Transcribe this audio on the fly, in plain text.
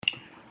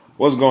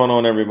What's going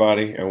on,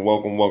 everybody? And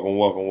welcome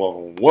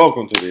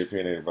to the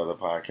Opinionated Brother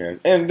Podcast.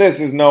 And this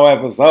is no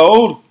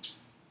episode.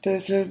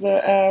 This is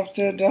the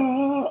After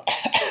Dark.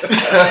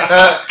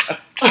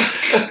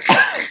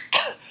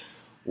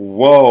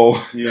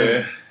 Whoa.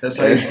 Yeah. That's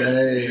how you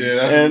say. Yeah,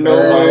 that's and the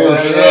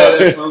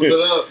that sums it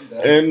up.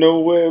 And the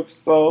whip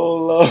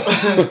solo.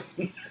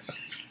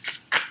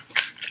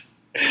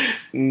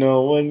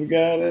 No one's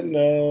gotta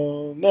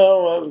know.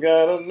 No one's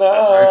gotta know.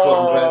 All right, cool.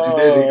 I'm glad you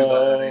did it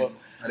because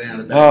I didn't have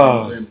a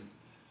bad in me.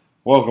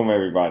 Welcome,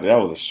 everybody. That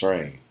was a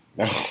strain.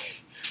 That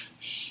was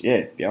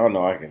shit. Y'all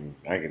know I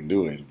can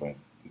do it, but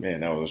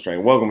man, that was a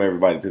strain. Welcome,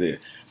 everybody, to the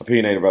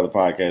Opinionated Brother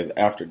Podcast,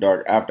 After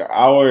Dark, After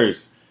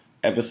Hours,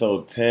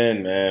 episode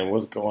 10. Man,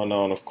 what's going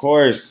on? Of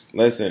course,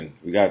 listen,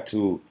 we got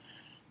two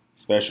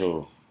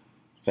special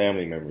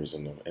family members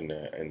in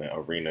the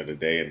arena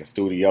today in the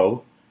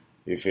studio.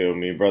 You feel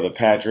me? Brother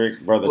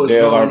Patrick, Brother What's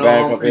Dale are going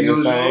back on up for in this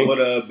usual? thing. What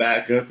a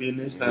backup in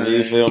this time.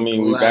 You feel me?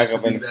 We Glad back to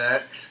up be in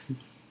back.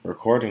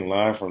 recording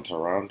live from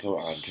Toronto,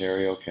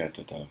 Ontario,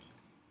 Canada.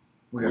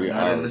 We are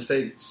not in the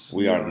States.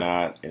 We are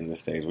not in the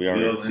States. We are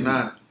We're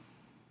not.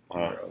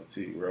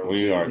 OT.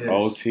 We are Yes.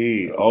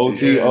 OT. Yeah,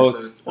 OT.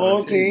 so it's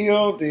OT.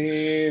 OT.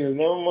 There's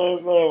no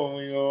much love when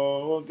we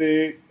go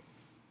OT.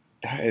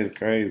 That is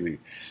crazy.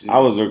 Yeah. I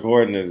was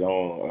recording this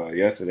on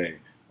yesterday,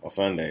 on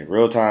Sunday.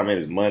 Real time, it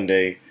is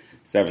Monday,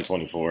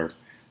 7:24.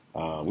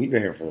 We've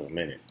been here for a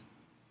minute.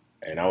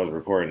 And I was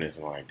recording this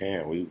and like,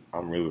 damn,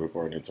 I'm really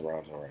recording in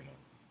Toronto right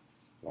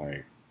now.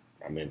 Like,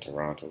 I'm in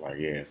Toronto. Like,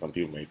 yeah, some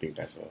people may think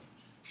that's a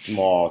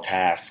small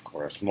task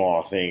or a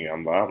small thing.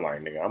 But I'm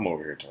like, nigga, I'm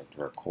over here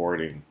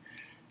recording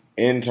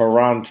in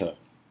Toronto.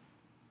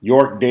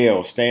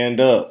 Yorkdale, stand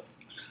up.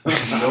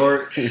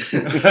 York.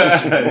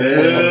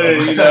 Yeah,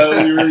 you know,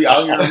 we really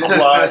out here on the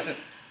block.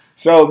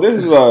 So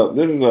this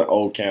is an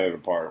old Canada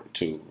part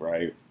 2,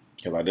 right?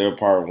 Because I did a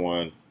part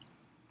 1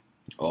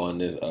 on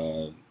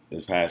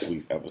this past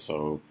week's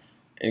episode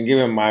and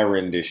giving my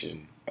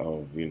rendition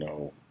of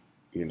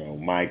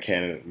my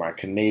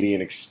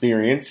Canadian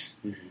experience,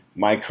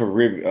 my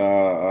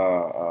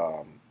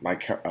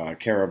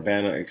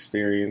Caravana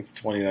experience,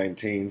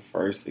 2019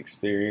 first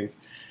experience,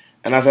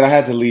 and I said I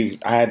had to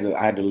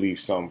leave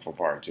some for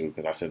part 2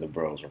 because I said the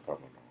bros were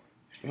coming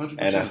on, 100%.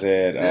 and I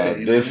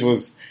said this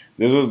was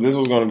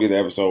going to be the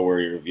episode where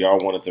if y'all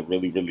wanted to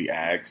really really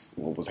ask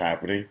what was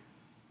happening,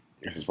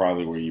 this is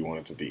probably where you want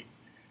it to be.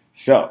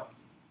 So.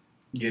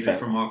 Get it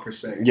from our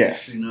perspective.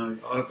 Yes. You know,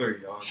 all three.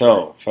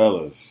 So,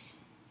 fellas,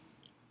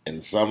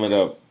 and sum it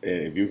up,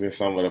 if you can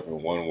sum it up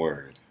in one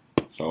word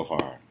so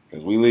far,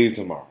 because we leave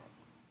tomorrow.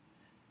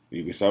 If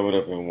you can sum it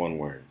up in one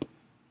word,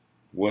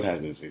 what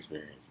has this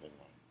experience been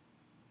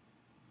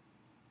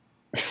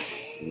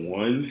like?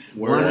 One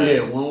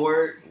word. One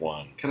word.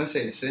 One. Can I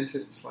say a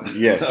sentence? Like,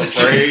 Yes. A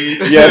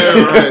phrase. Yes.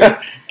 Yeah, right.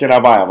 Can I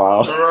buy a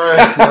vowel?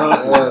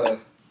 Right.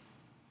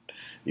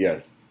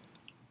 Yes.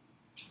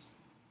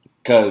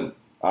 Because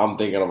I'm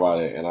thinking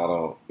about it, and I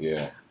don't.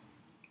 Yeah.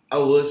 I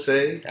would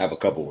say. I have a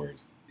couple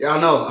words. Yeah,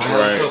 I know. I have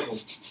Right. a couple.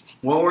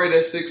 One word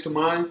that sticks to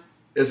mind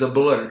is a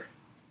blur,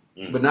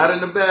 Mm. but not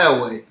in a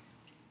bad way.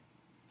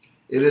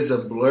 It is a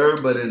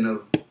blur, but in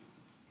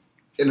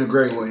a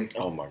great way.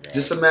 Oh my god.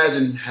 Just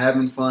imagine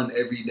having fun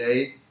every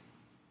day,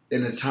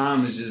 and the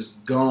time is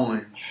just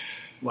going,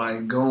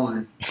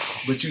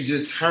 but you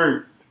just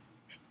turn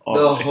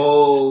the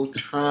whole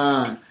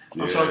time.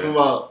 I'm Yeah. talking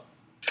about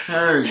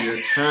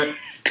your turn.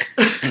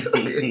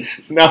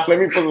 Now, let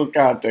me put some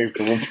context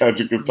to what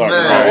Patrick is talking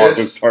Man, about, all it's-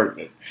 this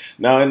tartness.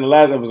 Now, in the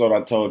last episode,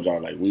 I told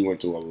y'all, like, we went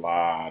to a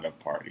lot of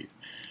parties.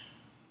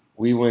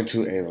 Let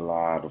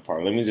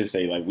me just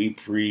say, like, we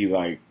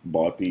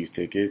bought these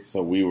tickets,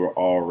 so we were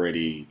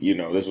already,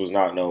 this was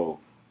not no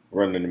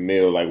running the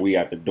mill, like, we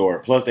at the door.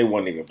 Plus, they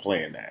wasn't even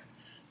playing that.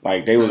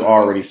 Like, they was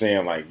already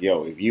saying, like,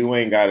 yo, if you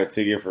ain't got a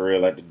ticket for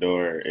real at the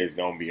door, it's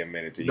going to be a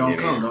minute till you Don't get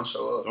come, in. don't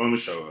show up. Don't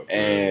show up.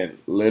 And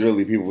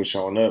literally, people were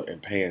showing up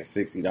and paying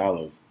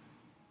 $60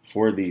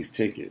 for these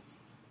tickets.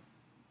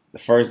 The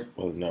first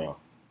was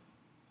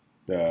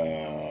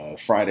the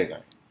Friday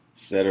night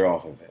Set It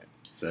Off event.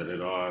 Set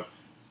it off.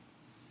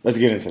 Let's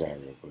get into that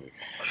real quick.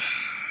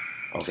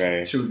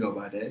 Okay. Should we go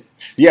by day?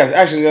 Yes,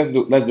 actually, let's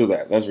do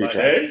that. Let's retract.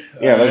 Hey?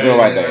 Yeah, let's do it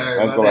by day. Alright,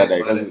 Let's by go by day,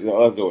 day. by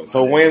Let's do it.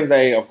 So day.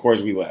 Wednesday, of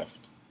course, we left.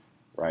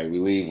 Right, we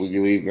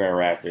leave Grand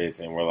Rapids,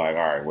 and we're like,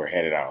 all right, we're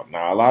headed out.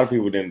 Now, a lot of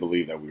people didn't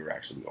believe that we were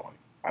actually going.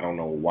 I don't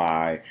know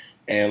why.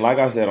 And like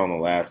I said on the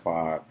last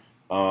pod,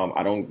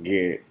 I don't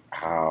get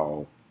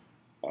how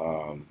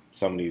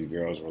some of these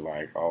girls were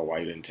like, oh, why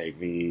you didn't take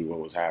me? What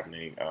was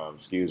happening?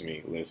 Excuse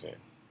me. Listen,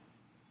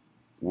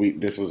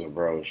 this was a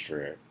bros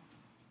trip.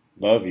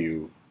 Love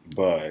you,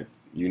 but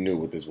you knew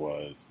what this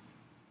was.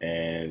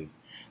 And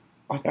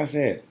like I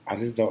said, I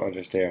just don't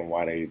understand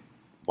why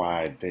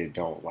they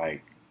don't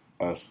like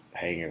us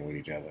hanging with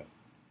each other.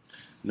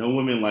 No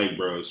women like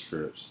bros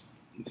trips.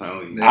 I'm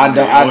telling you. I don't-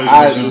 They always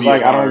I want you to be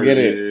like, a I don't part get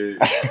of it.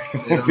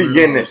 don't Be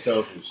getting I'm it.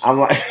 selfish. I'm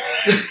like,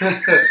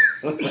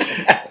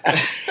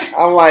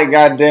 I'm like,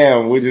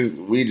 goddamn,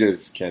 we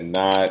just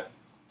cannot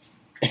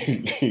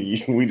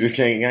we just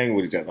can't hang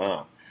with each other,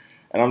 huh?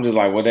 And I'm just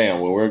like, well, damn,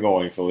 well, we're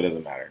going, so it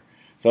doesn't matter.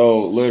 So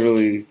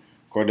literally,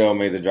 Cordell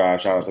made the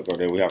drive. Shout out to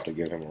Cordell. We have to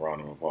give him a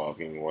round of applause.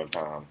 Give me one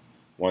time.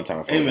 One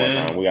time. We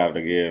have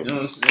to give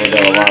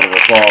Cordell a round of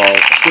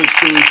applause for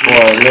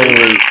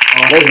literally.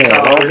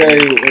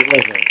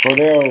 Listen,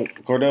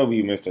 Cordell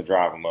be Mr.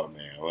 Drive him up,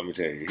 man. Let me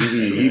tell you,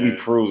 he be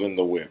cruising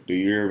the whip. Do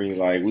you hear me?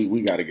 Like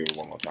we got to give it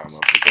one more time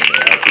up for Cordell.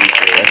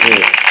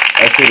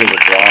 That shit is a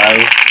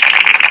drive.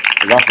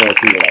 Cause I fell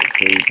asleep like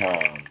 3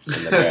 times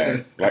in the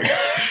back.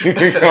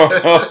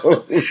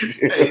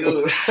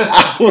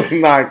 I was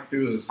knocked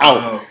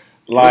out.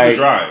 Like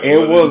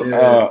it was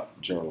a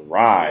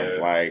drive.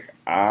 Yeah. Like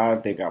I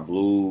think I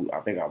blew. I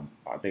think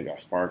I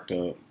sparked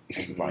up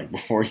like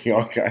before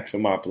y'all got to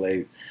my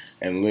place,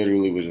 and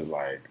literally was just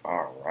like,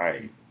 all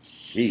right,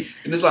 sheesh.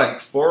 And it's like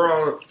 4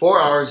 hours.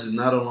 4 hours is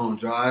not a long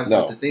drive.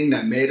 No. But the thing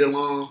that made it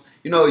long,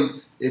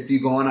 if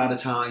you're going out of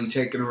town, you're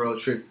taking a road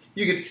trip,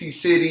 you get to see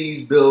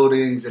cities,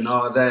 buildings, and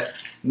all that.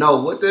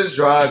 No, with this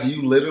drive,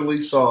 you literally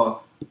saw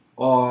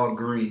all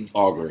green.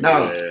 All green.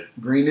 Now,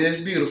 green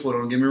is beautiful.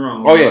 Don't get me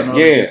wrong. Oh yeah,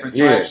 different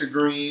types of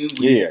green.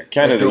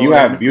 Canada, you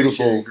have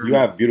beautiful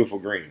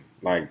green.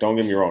 Like, don't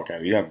get me wrong,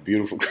 Canada, you have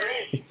beautiful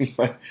green,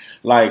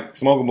 like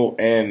smokable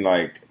and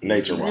like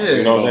nature wise. Yeah.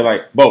 You know what I'm saying?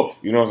 Like both.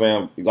 You know what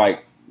I'm saying?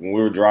 Like when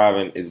we were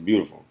driving, it's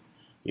beautiful.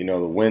 The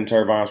wind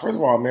turbines. First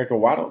of all, America,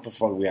 why don't the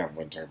fuck we have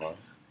wind turbines?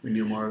 We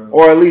need more of those.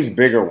 Or at least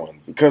bigger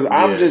ones. Because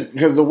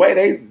because the way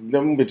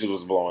them bitches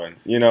was blowing,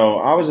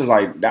 I was just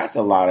like, that's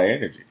a lot of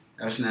energy.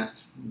 That's not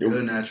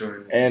good natural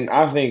energy. And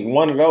I think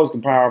one of those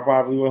can power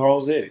probably a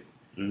whole city.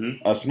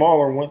 Mm-hmm. A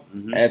smaller one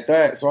Mm-hmm. at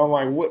that. So I'm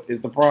like, what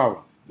is the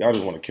problem? Y'all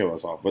just want to kill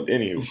us off. But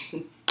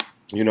anywho,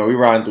 we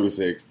riding through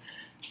 6.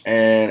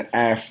 And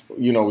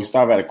we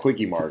stop at a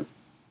Quickie Mart.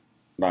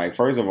 Like,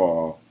 first of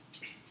all,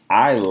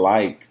 I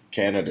like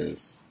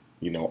Canada's,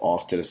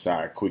 off to the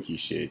side quickie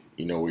shit,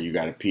 where you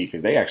got to pee,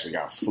 because they actually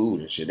got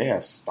food and shit. They had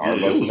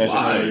Starbucks and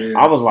that shit.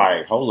 I was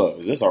like, hold up,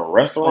 is this a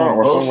restaurant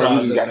or somewhere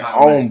you just got to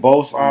own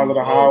both sides of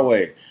the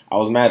highway? I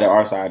was mad that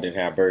our side didn't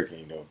have Burger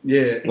King, though.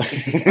 Yeah. we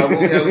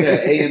had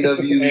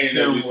A&W,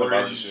 Tim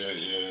Hortons.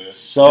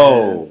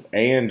 So,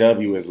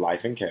 A&W is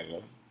life in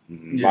Canada.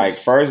 Mm-hmm. Yes. Like,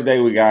 first day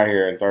we got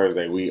here on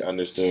Thursday, we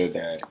understood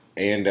that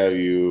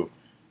A&W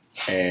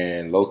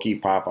and low-key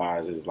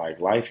Popeyes is like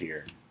life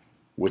here,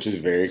 which is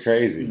very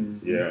crazy.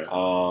 Mm-hmm. Yeah.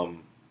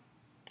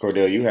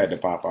 Cordell, you had the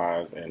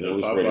Popeyes, and it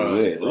was pretty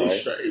lit, It was right?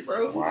 straight,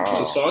 bro. Wow.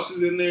 The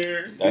sauces in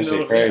there. That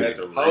shit crazy.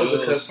 How was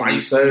the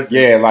customer service?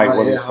 Yeah, like,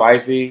 was it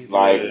spicy?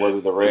 Like, Yeah. was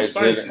it the red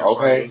Spicy, chicken?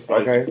 Okay.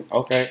 spicy.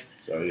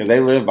 Because they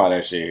live by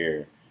that shit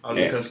here. How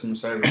was the customer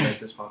service at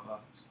this Popeyes?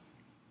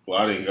 Well,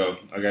 I didn't go.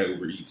 I got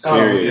Uber Eats. Oh,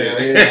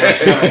 okay.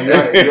 Yeah.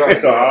 You're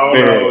right. So I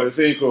don't know. It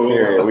seemed cool.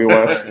 Yeah,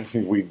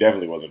 we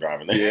definitely wasn't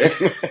driving there.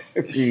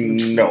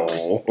 Yeah.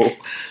 No.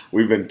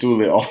 We've been too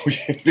lit all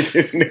weekend to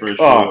get in the For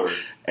car. sure.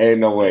 Ain't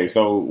no way.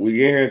 So we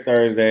get here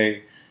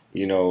Thursday.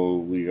 We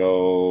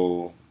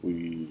go. What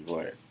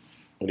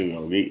do we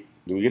go eat?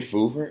 Do we get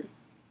food first?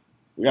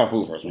 We got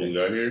food first, When we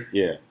right? got here,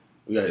 Yeah.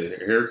 we got a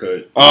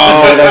haircut.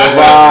 Oh, that's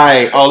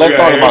right. Oh, let's We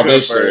got talk about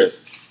haircut this first.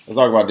 shit. Let's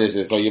talk about this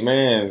shit. So your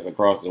man's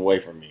across the way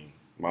from me,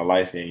 my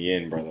light skinned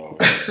yin brother over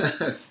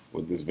there,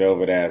 with this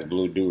velvet ass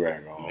blue do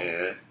rag on.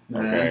 Man.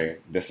 Okay,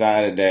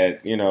 decided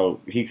that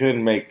he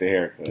couldn't make the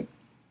haircut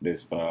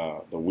this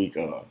the week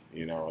of.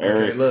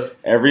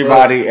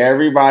 Everybody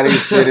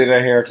fitted a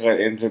haircut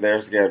into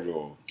their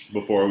schedule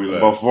Before we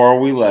left. before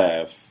we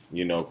left.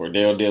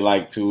 Cordell did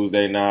like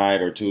Tuesday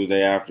night or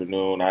Tuesday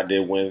afternoon. I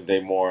did Wednesday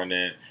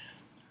morning.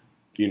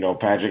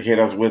 Patrick hit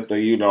us with the,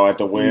 at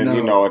the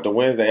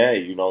Wednesday,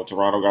 hey,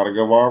 Toronto got a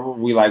good barber.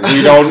 We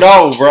don't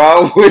know,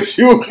 bro. What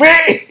you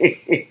mean?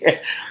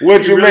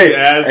 What you mean?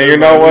 And you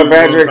know what,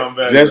 Patrick?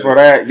 Just for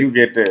that, you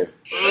get this.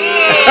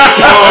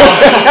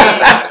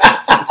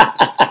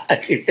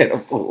 You get a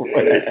fool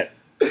for that.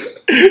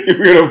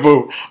 You get a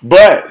fool.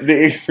 But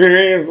the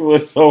experience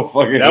was so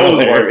fucking That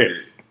was hilarious. worth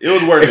it. It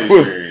was worth the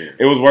experience.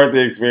 It was worth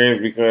the experience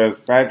because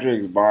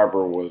Patrick's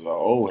barber was an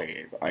old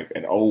head, like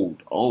an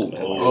old.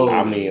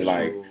 I mean,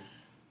 like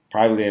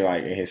probably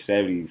like in his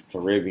 70s,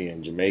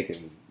 Caribbean,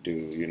 Jamaican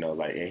dude.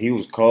 And he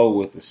was cold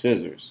with the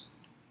scissors,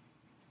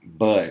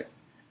 but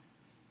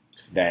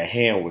that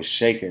hand was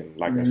shaking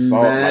like a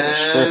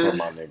stripper,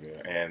 my nigga.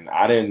 And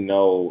I didn't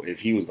know if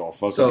he was gonna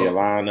fuck with the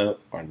lineup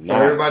or not.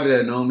 For everybody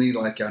that know me,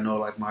 y'all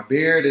know, my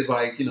beard is His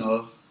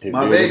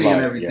my beard baby was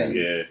and like,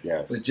 everything.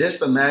 Yes. But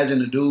just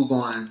imagine a dude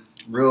going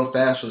real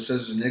fast with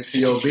scissors next to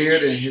your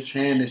beard and his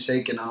hand is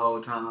shaking the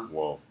whole time.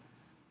 Whoa.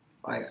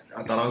 I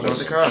thought I was about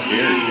to cry. Scary.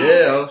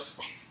 Yeah, I was.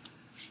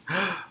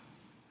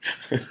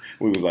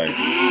 We was like,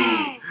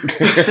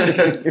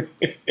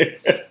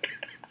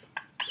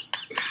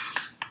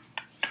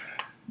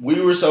 We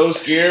were so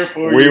scared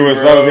for you. we were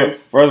so bro.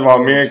 scared. First of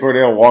all, me and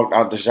Cordell walked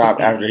out the shop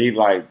after he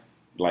like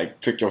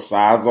took your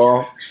sides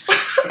off.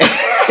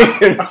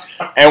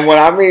 And when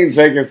I mean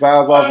taking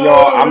sides off,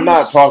 y'all, I'm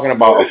not talking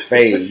about a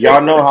fade.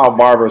 Y'all know how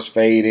barbers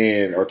fade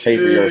in or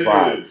taper your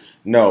sides.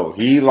 No,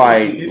 he He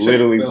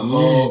literally, checked the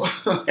whole-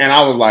 and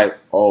I was like,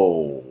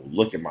 oh,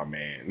 look at my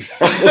man.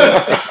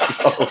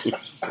 Oh,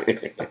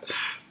 shit.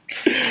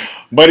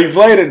 But he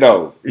played it,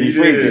 though. He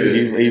freaked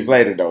it. He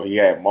played it, though. He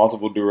had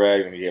multiple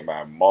durags and he had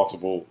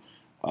multiple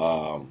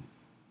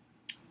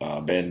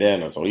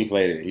bandanas. So he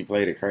played it. He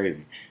played it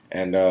crazy.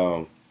 And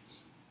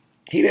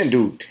he didn't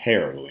do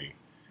terribly.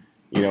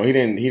 You know, he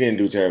didn't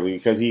do terribly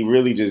because he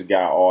really just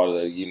got all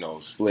the, you know,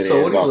 split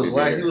ends. So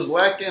what he was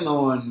lacking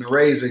on the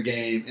razor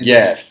game. And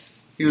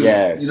yes. He was,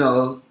 yes. You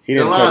know, he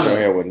didn't touch your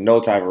hair with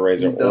no type of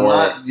razor. The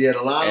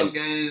lineup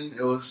game,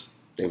 it was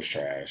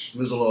trash. It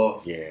was a little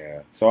off.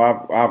 Yeah. So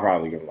I'll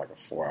probably give him like a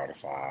 4 out of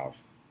 5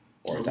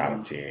 or a out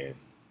of 10.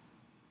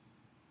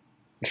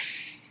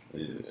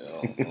 Yeah.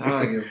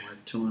 I'll give him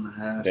like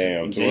 2.5.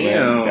 Damn,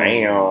 2.5.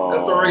 Damn.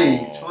 A 3.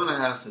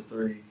 2.5 to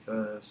 3.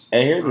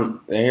 And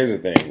here's the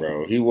thing,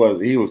 bro. He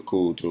was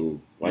cool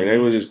too. Like they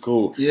were just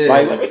cool. Yeah.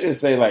 Like let me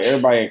just say, like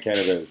everybody in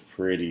Canada is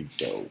pretty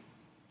dope.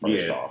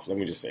 First off, let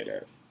me just say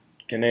that.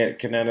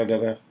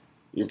 Canada,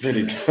 you're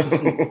pretty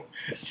dope.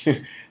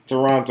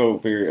 Toronto,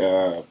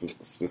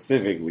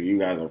 specifically, you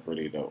guys are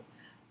pretty dope.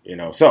 You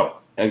know. So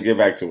let's get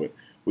back to it.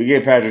 We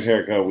get Patrick's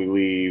haircut. We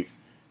leave.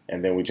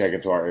 And then we check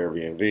into our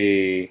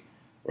Airbnb.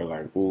 We're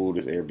like, ooh,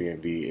 this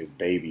Airbnb is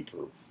baby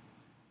proof.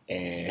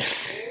 And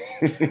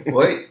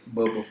wait,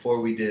 but before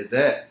we did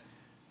that,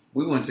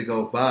 we went to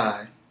go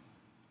buy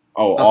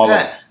a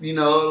pack. You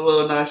know, a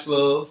little nice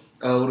little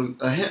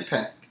a hemp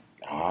pack.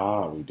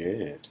 Ah, we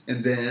did.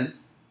 And then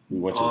we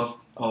went off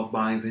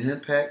buying the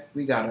hemp pack,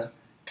 we got a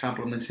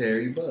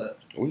complimentary bud.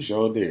 We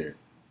sure did.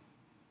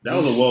 That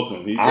was a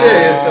welcome. So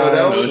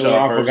that was.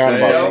 I forgot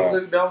about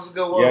that. That was a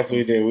good welcome. Yes,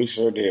 we did. We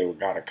sure did. We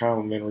got a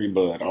complimentary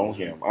bud on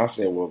him. I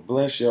said, "Well,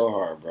 bless your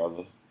heart,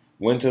 brother."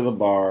 Went to the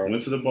bar.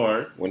 Went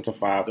to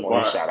 5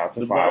 Points. Shout out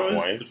to 5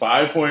 Points.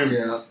 5 Point.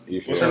 Yeah.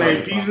 What's her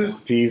name?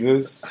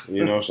 Peases.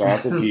 You know, shout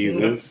out to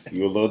Peases.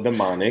 You a little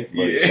demonic,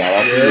 but shout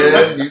out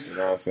to you. You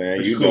know what I'm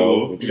saying? You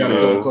cool. know. You got a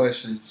couple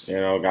questions.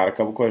 You know, got a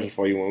couple questions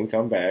for you when we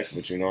come back,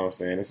 but you know what I'm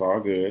saying? It's all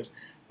good.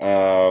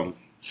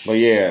 But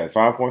yeah,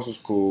 5 Points was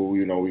cool.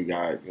 You know, we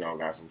got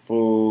some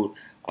food.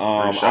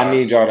 I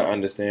need y'all to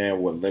understand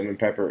what lemon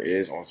pepper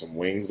is on some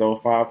wings, though.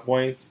 5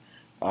 Points.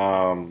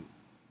 A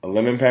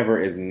lemon pepper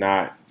is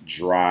not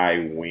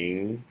dry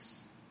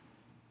wings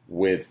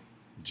with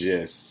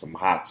just some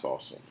hot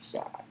sauce on the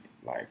side.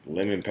 Like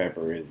lemon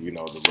pepper is, you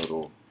know, the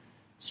little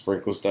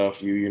sprinkle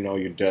stuff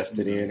you dust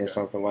it in or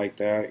something like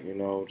that. You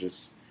know,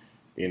 just.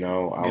 You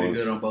know, I was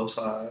good on both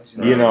sides.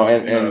 You know,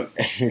 and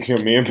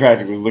me and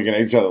Patrick was looking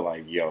at each other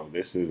like, "Yo,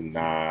 this is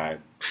not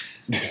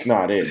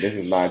it.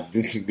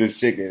 This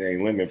chicken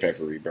ain't lemon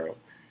peppery, bro."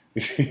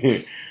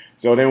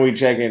 So then we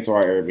check into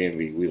our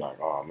Airbnb. We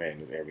like, "Oh man,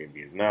 this Airbnb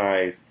is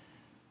nice."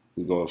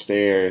 We go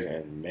upstairs,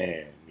 and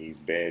man, these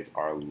beds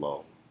are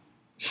low.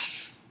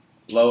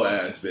 Low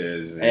ass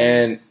beds. Man.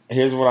 And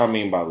here's what I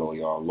mean by low,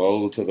 y'all.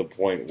 Low to the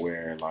point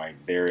where like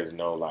there is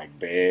no like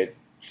bed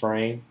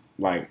frame.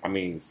 Like, I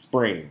mean,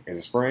 spring. Is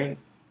it spring?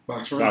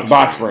 Box spring.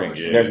 Box spring.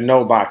 Yeah. There's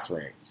no box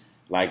spring.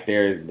 Like,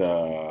 there's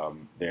like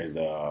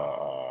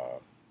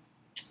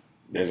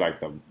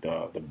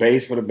the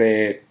base for the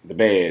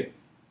bed,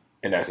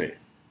 and that's it.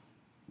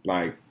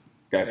 Like,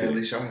 that's it. At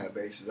least y'all had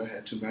bases. I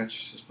had 2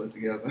 mattresses put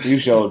together. You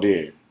sure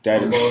did.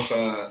 On both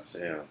sides.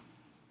 Yeah.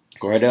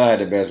 Cordell had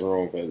the best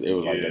room because it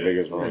was like the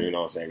biggest room. You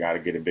know what I'm saying? Got to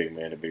get a big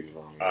man the biggest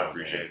room. I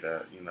appreciate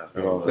that. You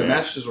know the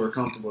mattresses were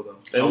comfortable though.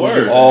 They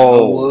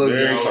were.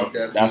 Very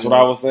comfortable. That's what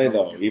I would say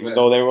though. Even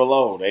though they were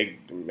low,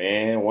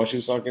 once you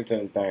sunk into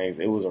them things,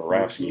 it was a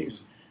rap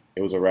skis.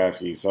 It was a rap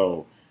ski.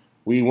 So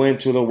we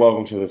went to the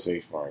Welcome to the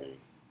Six party,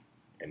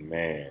 and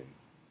man,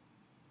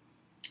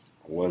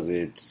 what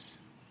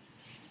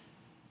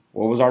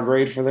was our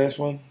grade for this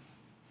one?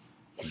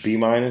 B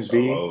minus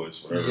B.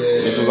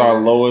 This was our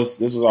lowest.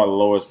 This was our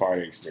lowest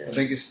party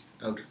experience.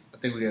 I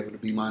think we gave it a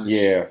B minus.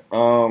 Yeah.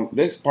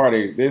 This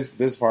party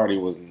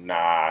was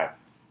not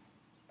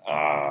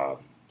a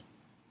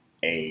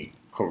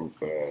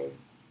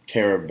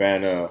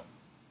Caravana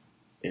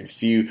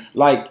infused.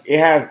 Like it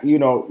has. You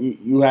know,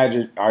 you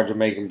had our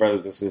Jamaican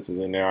brothers and sisters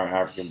in there, our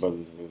African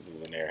brothers and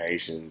sisters in there,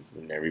 Haitians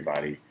and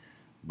everybody.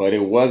 But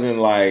it wasn't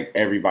like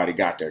everybody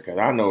got there because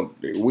I know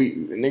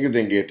niggas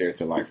didn't get there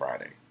till like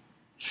Friday.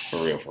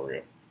 For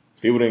real.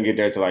 People didn't get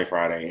there till like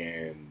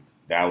Friday, and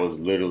that was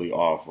literally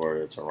all for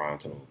the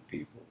Toronto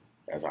people.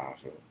 That's how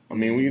I feel. I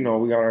mean, we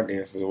got our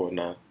dances and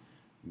whatnot,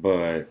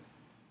 but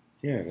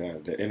yeah,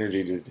 the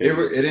energy just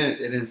didn't. It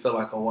didn't feel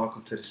like a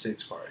welcome to the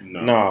Six party.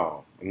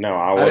 No.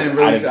 I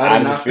did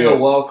not feel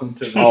welcome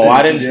to the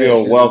I didn't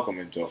feel welcome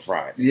until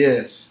Friday.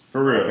 Yes.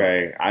 For real.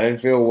 Okay. I didn't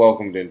feel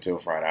welcomed until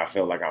Friday. I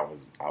felt like I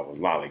was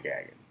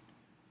lollygagging,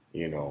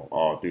 you know,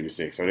 all through the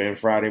Six. So then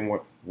Friday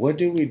morning, what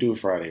did we do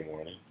Friday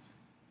morning?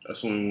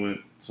 That's when we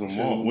went to the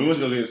mall. We went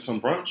to go get some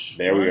brunch.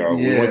 There we are.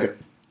 Yeah. We went to.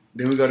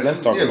 Then we go to.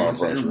 Let's talk about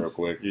brunch real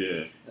quick.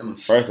 Yeah.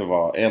 First of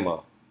all, Emma.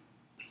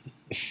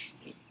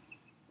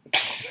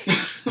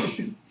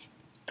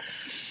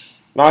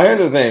 Now here's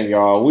the thing,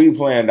 y'all. We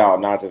planned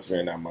out not to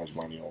spend that much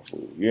money on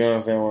food. You know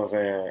what I'm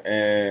saying?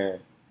 And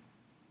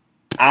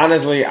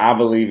Honestly, I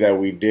believe that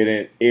we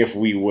didn't if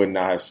we would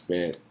not have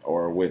spent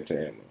or went to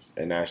Emma's.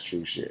 And that's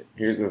true shit.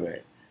 Here's the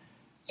thing.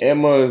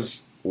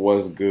 Emma's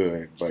was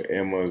good, but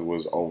Emma's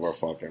was over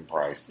fucking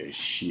priced as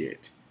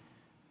shit.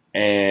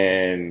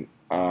 And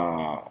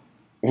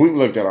we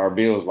looked at our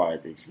bills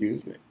like,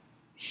 excuse me.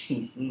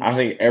 I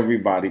think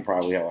everybody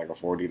probably had like a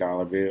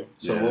 $40 bill.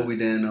 So what we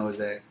didn't know is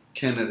that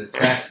Canada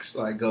tax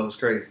goes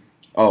crazy.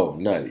 Oh,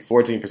 nutty.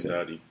 14%.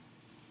 Nutty.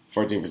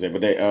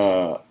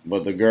 14%.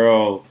 But the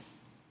girl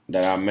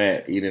that I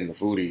met eating the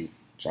foodie,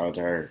 shout out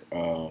to her,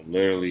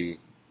 literally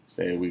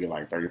said we get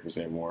like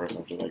 30% more or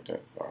something like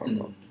that. So I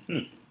don't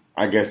know.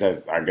 I guess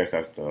that's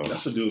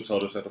That's what dude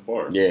told us at the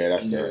bar. Yeah,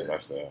 that's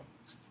the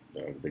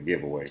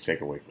giveaway,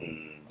 takeaway from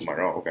it. I'm like,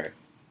 oh, okay.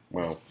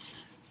 Well,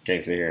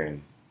 can't sit here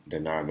and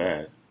deny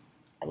that.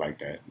 I like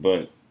that.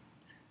 But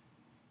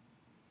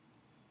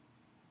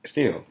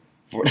still,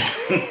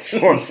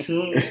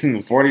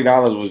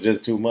 $40 was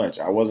just too much.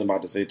 I wasn't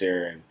about to sit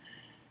there and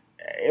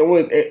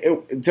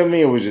to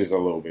me, it was just a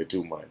little bit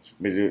too much.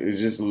 But it was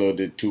just a little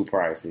bit too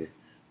pricey.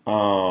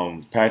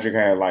 Patrick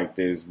had like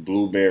this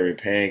blueberry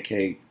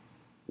pancake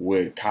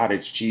with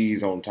cottage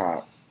cheese on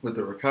top. With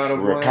the ricotta.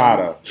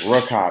 Ricotta.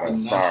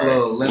 Sorry.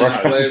 Lemon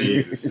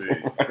flavor.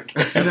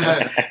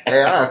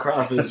 Hey, I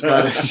cry for this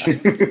cottage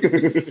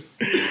cheese.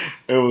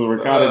 It was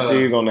ricotta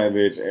cheese on that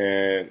bitch.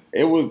 And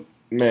it was,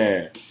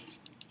 man,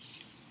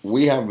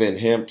 we have been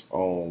hemped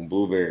on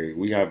blueberry.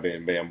 We have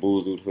been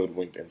bamboozled,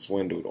 hoodwinked, and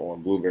swindled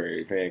on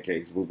blueberry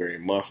pancakes, blueberry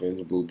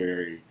muffins,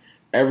 blueberry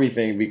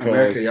everything because...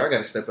 America, y'all got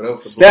to step it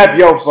up. Step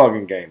your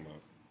fucking game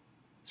up.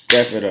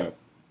 Step it up.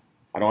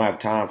 I don't have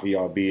time for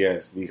y'all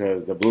BS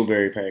because the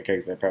blueberry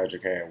pancakes that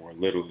Patrick had were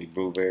literally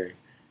blueberry.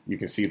 You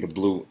can see the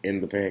blue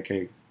in the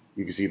pancakes.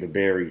 You can see the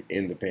berry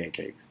in the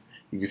pancakes.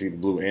 You can see the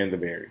blue and the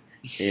berry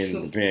in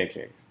the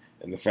pancakes.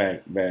 And the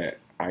fact that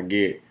I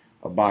get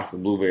a box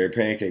of blueberry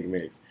pancake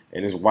mix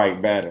and this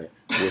white batter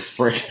with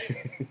spring,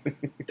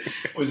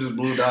 which is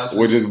blue dots,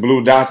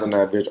 on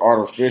that bitch,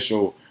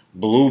 artificial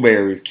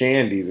blueberries,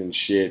 candies and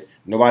shit.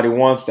 Nobody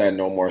wants that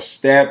no more.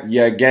 Step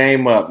your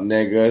game up,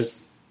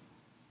 niggas.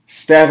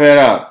 Step it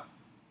up.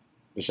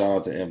 But shout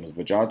out to Emma's,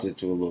 but y'all just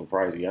too a little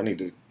pricey. I need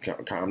to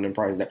calm them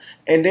prices down.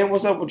 And then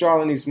what's up with y'all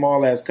in these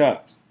small ass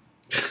cups?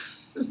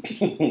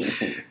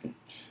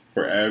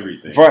 For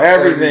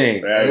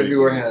everything.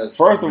 Everywhere has.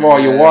 First of all,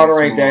 your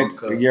water ain't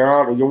that.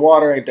 Your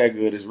water ain't that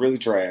good. It's really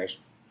trash.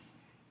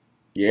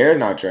 Your air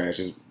not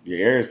trash. Your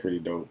air is pretty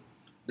dope.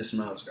 The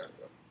smell's gotta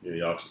go. Yeah,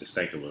 y'all it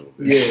stank a little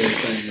bit. Yeah,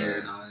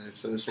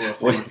 it's a little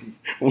funky.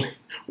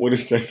 What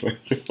is that like?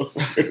 What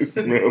it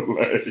smell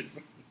like?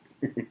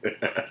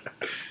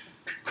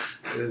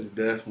 It's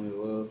definitely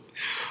love.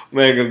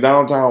 Man, because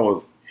downtown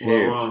was a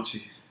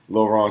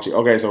little raunchy.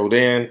 Okay, so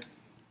then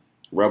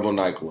Rebel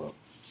Nightclub.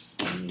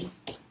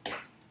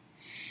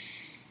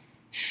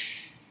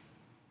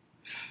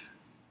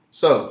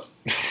 So,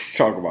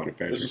 talk about it,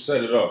 Patrick. This will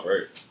set it off,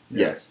 right?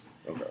 Yes.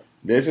 Okay.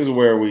 This is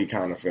where we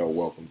kind of felt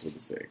welcome to the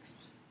six.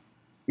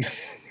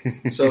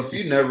 So, if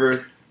you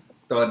never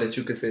thought that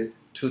you could fit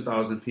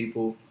 2,000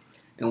 people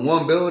in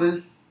one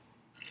building,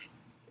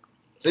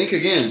 think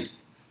again.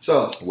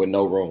 So, with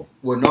no room.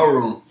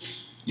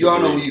 You all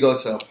know when you go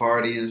to a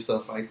party and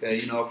stuff like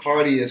that. You know, a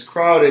party is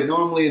crowded,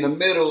 normally in the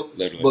middle.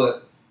 Literally.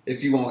 But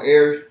if you want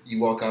air, you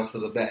walk out to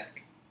the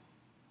back.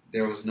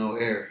 There was no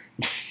air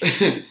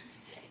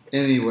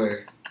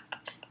anywhere.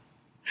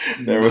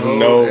 There was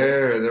no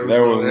air.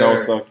 There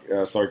was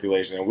no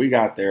circulation, and we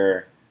got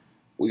there.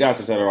 We got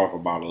to set it off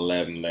about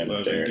 11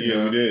 there.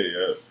 Yeah, we did.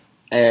 Yeah.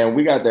 And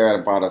we got there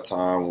at about a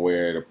time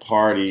where the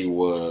party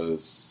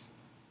was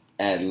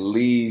at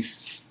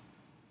least,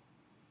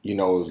 it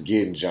was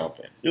getting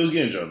jumping. It was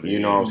getting jumping. You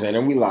know what I'm saying?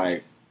 And we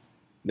like,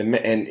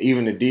 and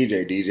even the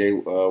DJ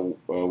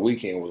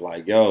Weekend was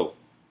like, yo,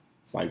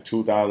 it's like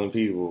 2,000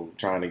 people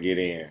trying to get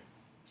in.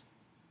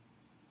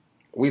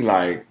 We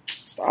like,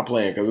 stop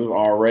playing because it's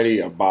already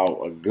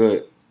about a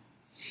good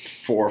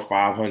 400 or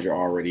 500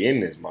 already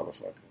in this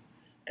motherfucker.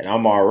 And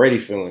I'm already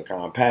feeling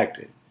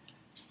compacted.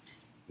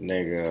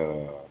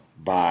 Nigga,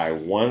 by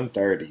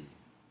 1:30,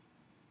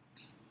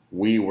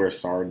 we were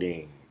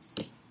sardines.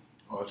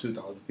 All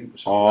 2,000 people.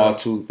 All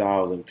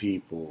 2,000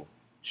 people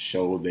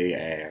showed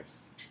their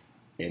ass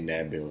in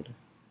that building.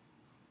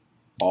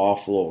 All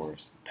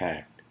floors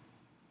packed.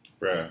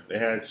 Bruh, they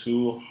had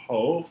 2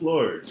 whole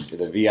floors.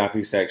 The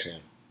VIP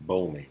section,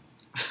 booming.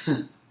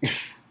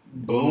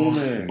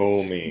 Booming.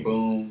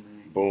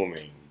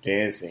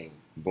 Dancing,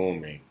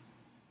 booming.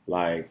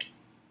 Like,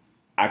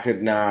 I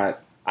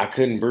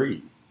couldn't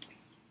breathe.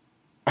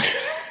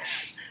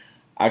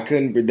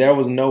 There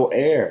was no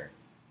air.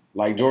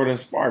 Like Jordan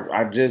Sparks,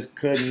 I just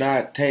could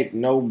not take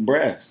no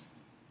breaths.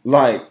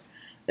 Like,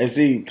 and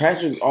see,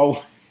 Patrick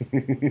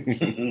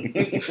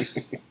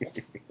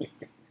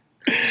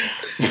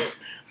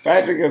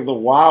Patrick is the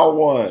wild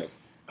one.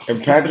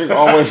 And Patrick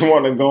always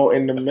want to go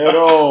in the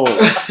middle.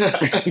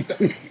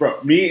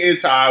 Bro, me and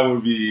Ty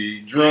would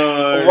be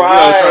drunk,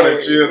 right. Trying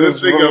to chill. This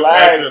nigga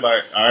Patrick,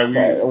 like, all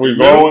right, we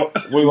going.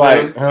 We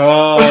like,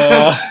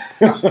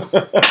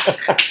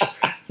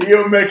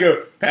 He'll make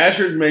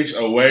Patrick makes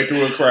a way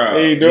through a crowd.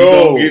 He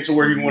gonna get to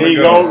where he want to go. He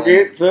gonna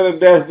get to the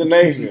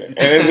destination, and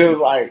it's just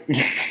like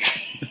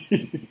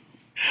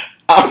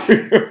I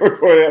remember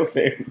Cordell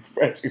saying,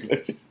 "Patrick,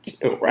 let's just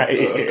chill right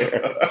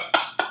here.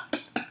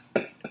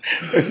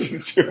 Let's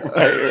just chill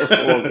right here for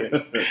a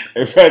minute."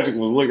 And Patrick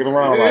was looking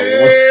around like,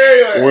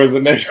 "Where's the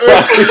next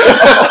crowd?"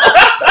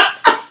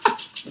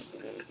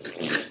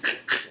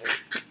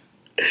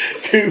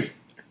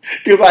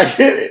 Because I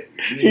get it.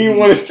 He didn't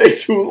want to stay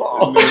too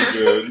long. No.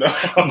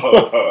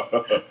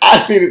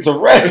 I needed to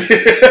rest.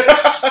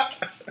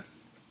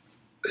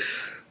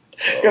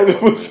 Because there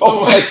was so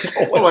much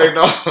going I'm like,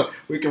 no,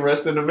 we can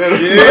rest in the middle.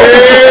 We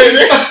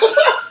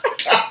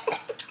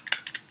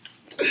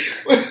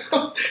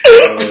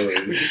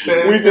can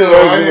stand still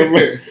right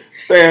here.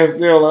 Stand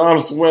still, and I'm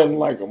sweating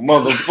like a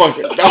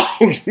motherfucking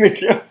dog,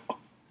 nigga.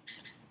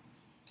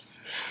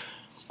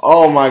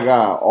 Oh my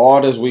God! All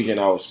this weekend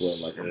I was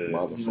sweating like a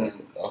motherfucker.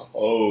 The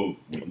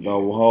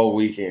whole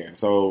weekend.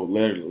 So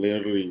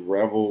literally,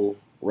 Rebel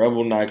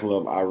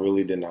nightclub. I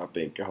really did not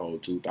think could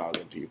hold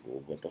 2,000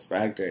 people, but the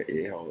fact that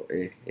it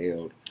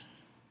held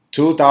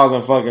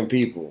 2,000 fucking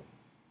people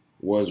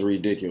was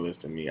ridiculous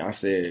to me. I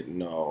said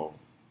no.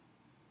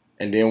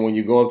 And then when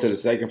you go up to the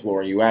second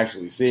floor and you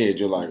actually see it,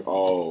 you're like,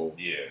 oh.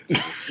 Yeah.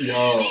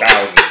 Yo.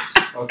 Thousands.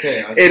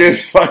 Okay. It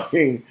is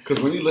fucking.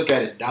 Because when you look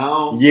at it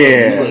down.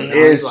 Yeah.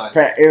 It's like,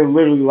 it's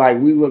literally like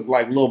we look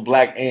like little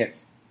black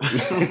ants.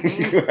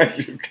 Like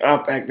just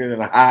compacted in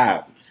a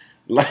hive.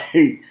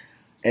 Like,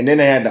 and then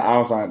they had the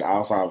outside. The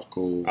outside was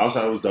cool.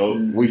 Outside was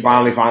dope. We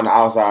finally found the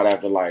outside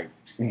after like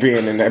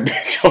being in that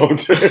bitch all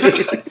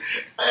day.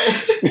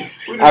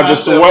 After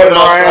sweating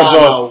our ass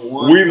off,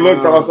 we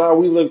looked outside.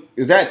 We looked.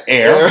 Is that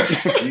air?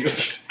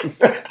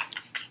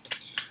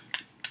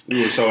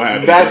 We were so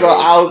happy. That's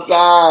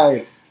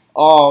outside.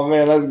 Oh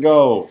man, let's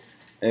go.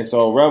 And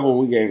so Rebel,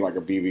 we gave like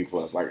a BB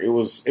plus. Like it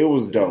was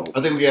dope.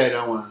 I think we had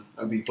that one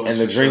a B plus. And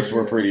the drinks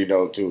were pretty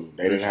dope too.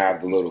 They didn't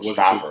have the little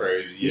stopper.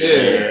 Crazy.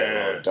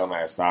 Yeah.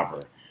 Dumbass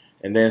stopper.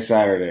 And then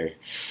Saturday,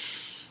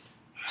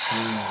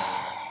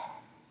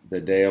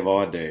 the day of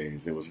all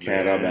days, it was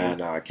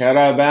Caravana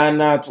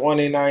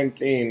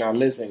 2019. Now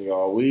listen,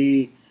 y'all,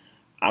 I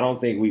don't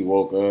think we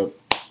woke up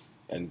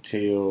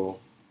until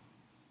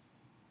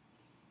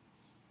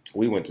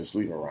we went to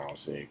sleep around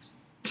 6.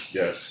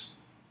 Yes.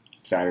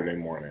 Saturday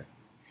morning.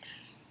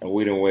 And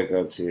we didn't wake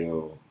up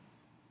till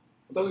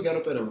I thought we got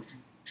up at a.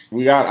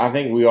 I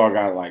think we all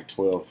got like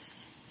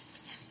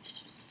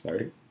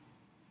 12:30,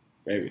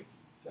 maybe.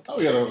 I thought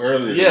we got up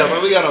earlier. Yeah,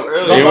 but we got up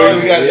early. Did we?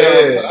 We got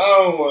downtown.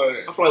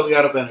 I feel like we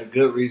got up at a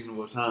good,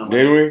 reasonable time.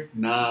 Did we?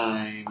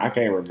 9. I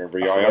can't remember,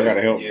 y'all. Y'all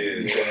gotta help me.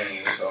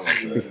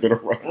 It's been a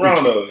rough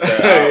around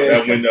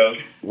that window.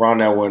 Around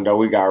that window,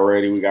 we got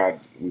ready. We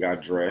got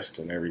dressed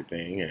and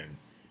everything, and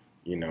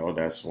you know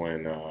that's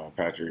when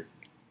Patrick.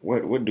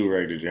 What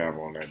do-rag did you have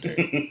on that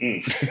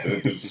day?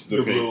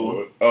 the blue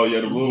one. Oh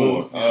yeah, the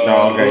blue one.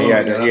 No, okay,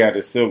 he had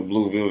the silk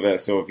blue velvet.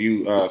 So if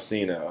you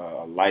seen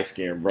a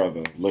light-skinned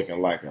brother looking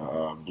like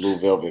a blue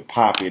velvet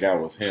poppy, that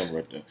was him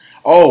with the.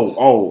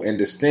 Oh, and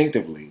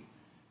distinctively,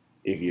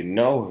 if you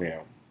know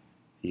him,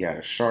 he had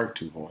a shark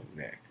tooth on his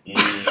neck.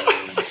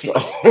 So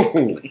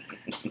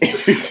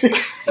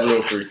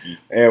real freaky.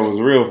 It was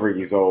real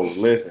freaky. So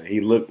listen,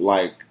 he looked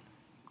like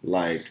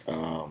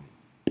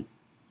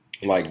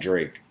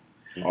Drake.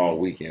 All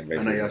weekend,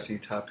 basically. I know y'all see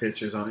top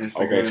pictures on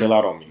Instagram. Okay, chill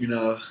out on me. You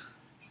know.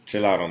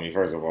 Chill out on me,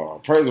 first of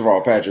all. First of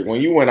all, Patrick,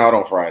 when you went out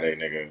on Friday,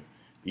 nigga,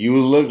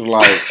 you looked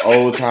like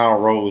Old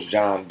Town Rose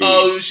John B.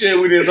 Oh, shit,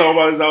 we didn't talk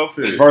about his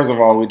outfit. First of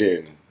all, we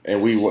didn't.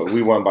 And we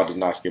weren't about to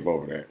not skip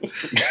over that.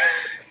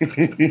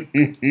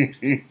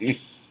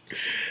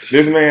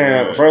 This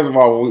man, first of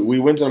all, we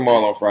went to the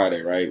mall on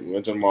Friday, right? We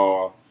went to the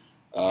mall.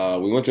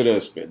 We went to the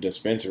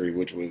dispensary,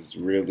 which was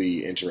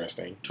really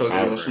interesting.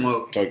 Tokyo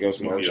Smoke.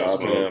 Shout out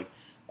to them.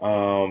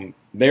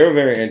 They were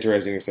very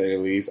interesting to say the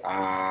least.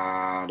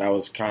 That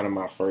was kind of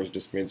my first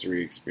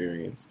dispensary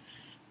experience.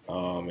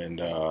 And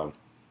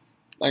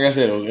like I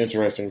said, it was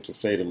interesting to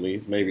say the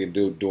least. Maybe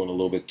doing a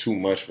little bit too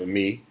much for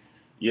me.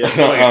 Yeah, it's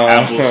like an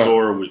Apple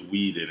store with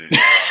weed in it.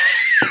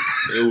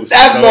 It was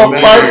that's so the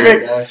weird.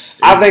 perfect.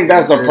 I think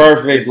that's the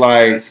perfect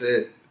That's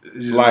it.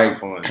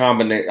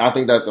 combination. I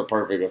think that's the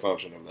perfect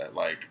assumption of that.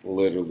 Like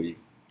literally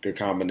could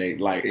combine.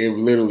 Like it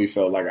literally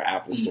felt like an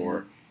Apple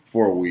store.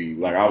 For weed.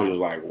 Like I was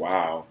just like,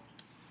 wow.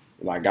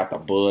 Like got the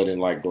bud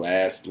and like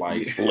glass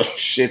like little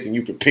shits and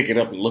you can pick it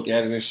up and look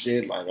at it and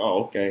shit. Like,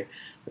 oh, okay.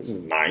 This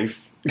is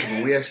nice.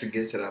 When we actually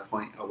get to that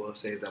point, I will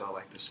say that I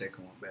like the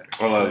second one better.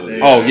 Oh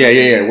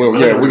yeah.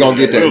 We're gonna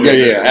get there.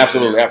 Yeah,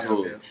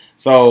 absolutely.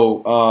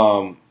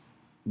 So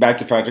back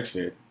to Patrick's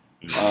fit.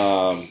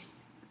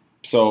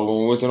 So when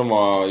we went to the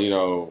mall, you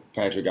know,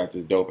 Patrick got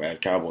this dope ass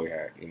cowboy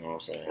hat, you know what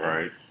I'm saying?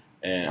 Right.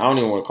 And I don't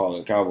even want to call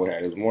it a cowboy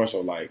hat. It was more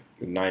so like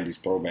the 90s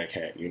throwback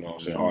hat, you know what I'm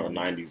saying? All the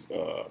 90s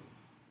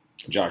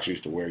jocks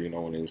used to wear, you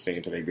know, when they were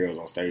singing to their girls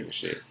on stage and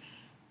shit.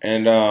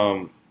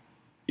 And,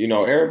 you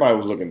know, everybody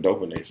was looking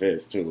dope in their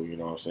fits, too, you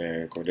know what I'm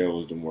saying? Cordell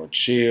was the more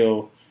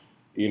chill.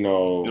 You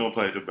know, You don't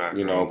play the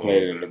background.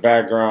 Played it in the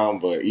background,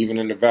 but even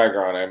in the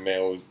background, that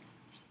man was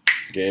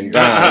getting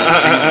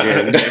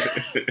down.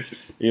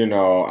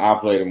 I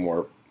played a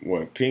more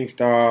pink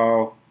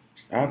style.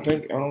 I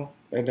pink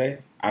that day.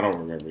 I don't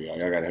remember, y'all.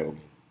 Y'all gotta help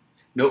me.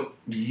 Nope.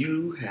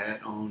 You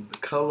had on the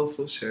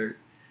colorful shirt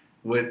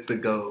with the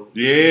gold.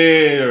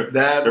 Yeah.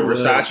 That the was,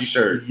 Versace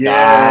shirt.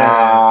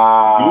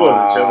 Yeah. You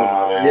wasn't chilling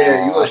on that.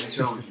 Yeah, you wasn't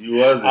chilling. You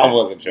wasn't. I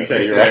wasn't You chilling.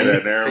 can't You're say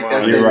right. that. Never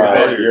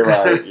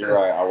mind. You're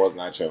right. I was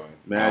not chilling.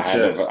 Mad I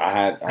chest.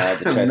 had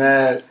the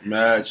chest.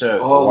 Mad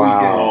chest.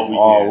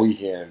 All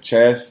weekend.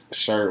 Chest,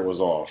 shirt was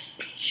off.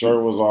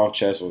 Shirt was off,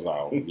 chest was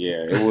out.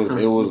 Yeah, it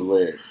was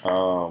lit.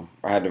 I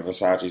had the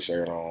Versace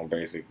shirt on,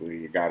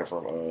 basically. Got it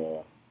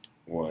from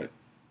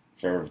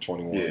Forever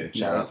 21. Yeah.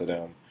 Shout out to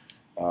them.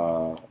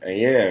 And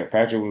yeah,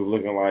 Patrick was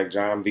looking like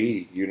John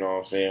B, you know what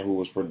I'm saying, who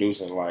was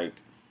producing like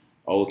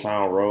Old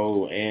Town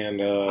Road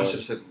and I should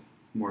have took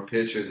more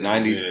pictures.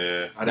 90s,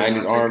 Yeah.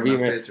 90s R&B,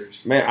 man.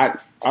 Pictures. Man,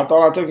 I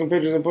thought I took some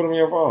pictures and put them in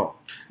your phone.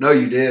 No,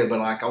 you did, but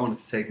like I wanted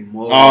to take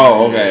more.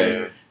 Oh,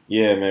 okay.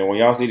 Yeah, man, when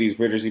y'all see these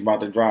pictures he about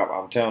to drop,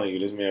 I'm telling you,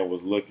 this man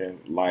was looking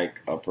like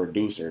a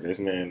producer. This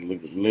man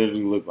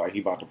literally looked like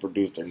he about to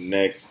produce the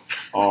next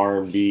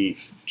R&B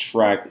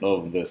track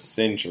of the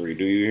century.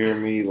 Do you hear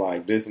me?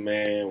 Like, this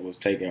man was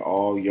taking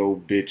all your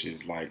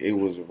bitches. Like, it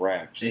was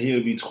raps. And he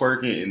would be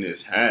twerking in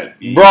his hat.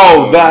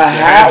 Bro, the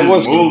hat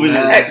was moving.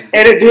 And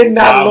it did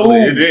not move.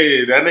 It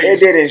did. It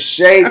didn't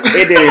shake.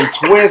 It didn't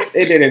twist.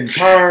 It didn't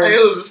turn.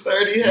 It was a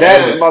sturdy hat.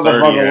 That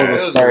motherfucker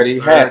was a sturdy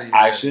hat. hat.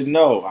 I should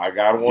know. I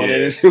got one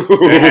in it too.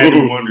 That hat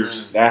did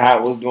wonders. That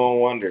hat was doing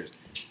wonders.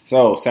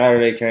 So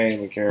Saturday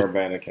came and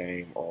Caravana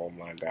came. Oh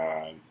my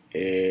God.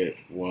 It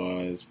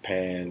was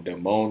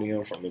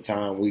pandemonium from the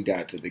time we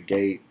got to the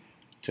gate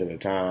to the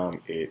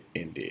time it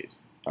ended.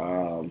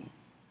 When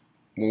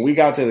we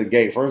got to the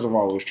gate, first of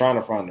all, we was trying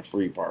to find the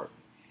free part.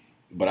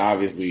 But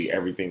obviously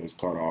everything was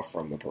cut off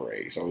from the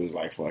parade. So it was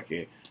like, fuck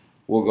it.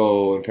 We'll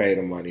go and pay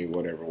the money,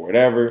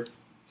 whatever.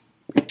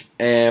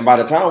 And by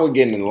the time we're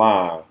getting in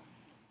line,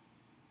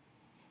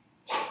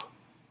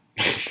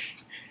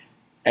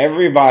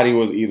 everybody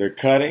was either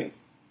cutting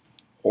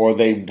or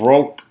they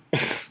broke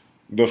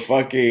the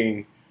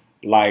fucking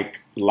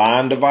like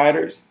line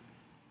dividers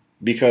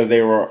because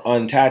they were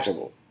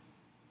untouchable.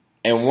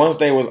 And once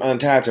they was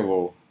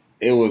untouchable,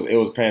 it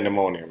was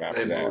pandemonium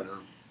after that.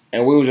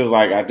 And we was just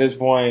like, at this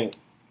point,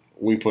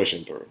 we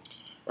pushing through.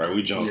 Right,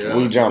 we jumped. Yeah.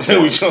 We jumped.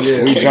 we jumped.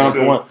 Yeah. We jumped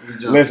one.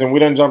 Listen, we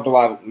done jumped a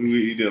lot.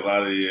 We did a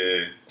lot of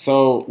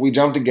So we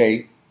jumped the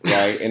gate,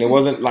 right? And it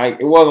wasn't like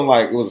it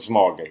was a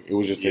small gate. It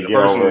was just to get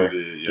over,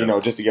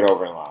 just to get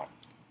over in line.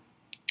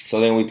 So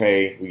then we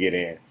pay, we get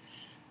in.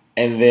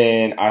 And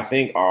then I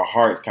think our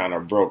hearts kind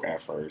of broke at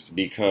first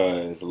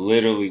because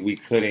literally we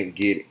couldn't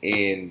get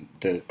in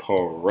the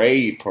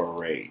parade.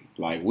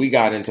 Like, we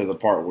got into the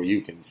part where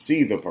you can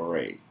see the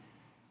parade.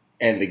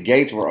 And the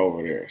gates were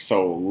over there.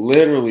 So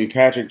literally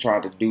Patrick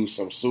tried to do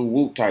some Sue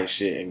Whoop type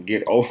shit and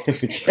get over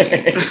the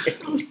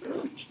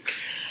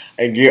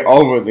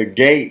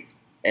gate.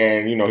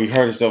 And, he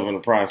hurt himself in the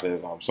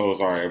process. I'm so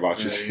sorry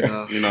about you. He He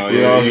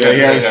had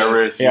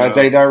to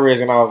take that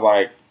risk. And I was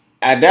like,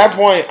 at that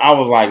point, I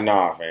was like,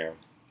 nah, fam.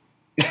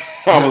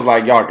 I was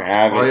like, y'all can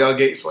have it. Are y'all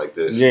gates like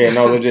this? Yeah,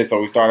 no, legit. So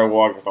we started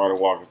walking.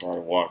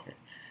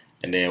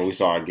 And then we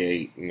saw a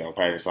gate.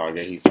 Patrick saw a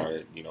gate. He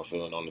started,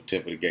 feeling on the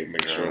tip of the gate,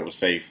 making sure it was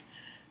safe.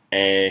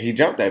 And he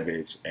jumped that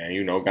bitch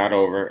and, got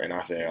over. And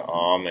I said,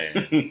 oh,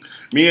 man.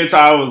 Me and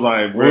Ty was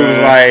like, bro.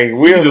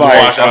 We was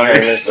like,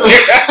 okay, listen.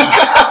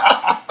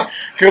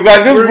 Because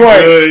at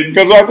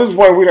this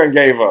point, we done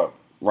gave up,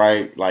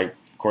 right? Like,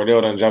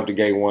 Cordell done jumped the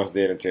gate once,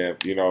 did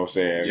attempt, you know what I'm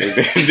saying? Yeah.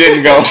 It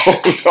didn't go.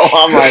 So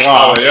I'm like,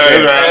 oh,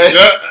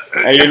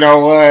 yeah. And you know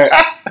what?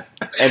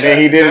 And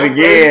then he did it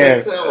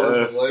again.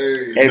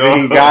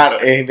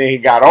 And then he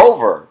got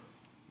over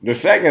the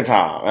second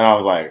time. And I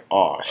was like,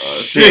 oh,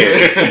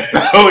 shit.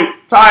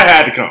 Ty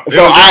had to come.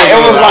 So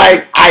it was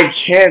like, I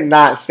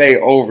cannot stay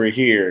over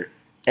here.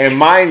 And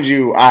mind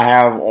you, I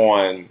have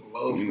on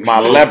my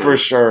leopard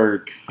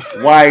shirt,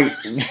 white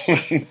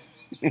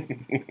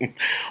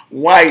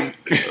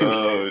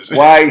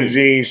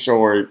jean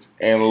shorts,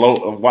 and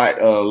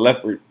white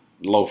leopard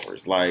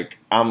loafers. Like,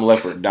 I'm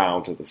leopard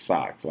down to the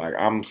socks. Like,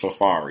 I'm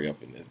safari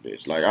up in this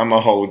bitch. Like, I'm a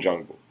whole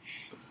jungle.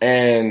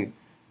 And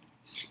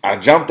I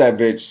jumped that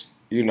bitch,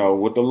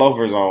 with the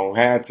loafers on.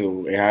 Had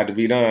to. It had to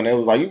be done. It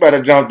was like, you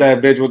better jump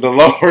that bitch with the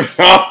loafers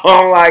on.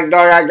 I'm like,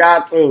 dog, I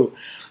got to.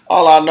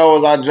 All I know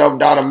is I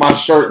jumped out and my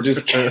shirt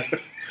just came.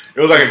 It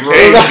was like a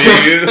crazy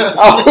thing.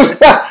 I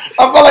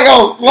felt like I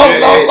was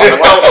floating. I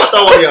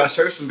thought one of y'all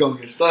shirts was going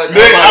to get stuck.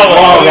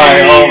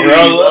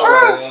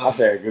 I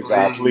said, good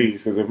God,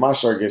 please. Because if my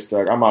shirt gets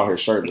stuck, I'm out here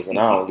shirtless and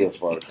I don't give a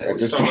fuck. Hey, we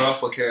started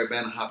off with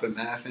Caravana hopping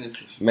mad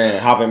fences. Man,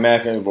 hopping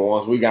mad fences. But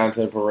once we got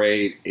into the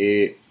parade,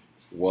 it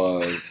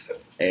was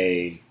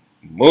a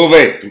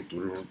movie.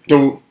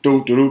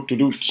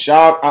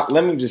 Shout out.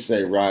 Let me just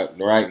say right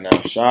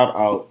now, shout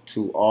out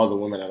to all the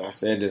women. And I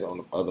said this on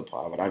the other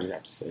pod, but I just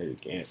have to say it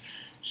again.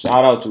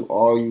 Shout out to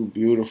all you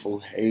beautiful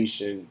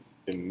Haitian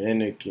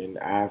Dominican,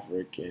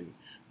 African,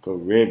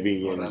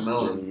 Caribbean,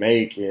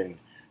 Jamaican,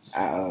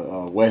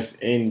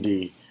 West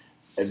Indian,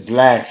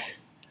 Black.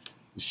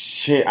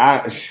 Shit,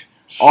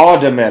 all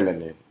the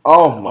melanin.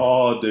 Oh my.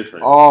 All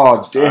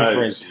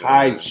different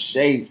types,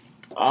 shapes,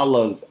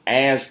 colors,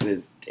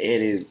 asses,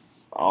 titties,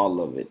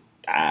 all of it.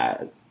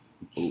 Eyes,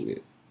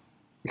 booty.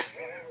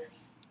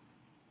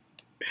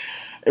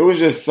 It was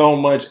just so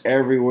much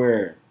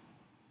everywhere.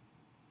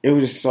 It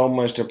was just so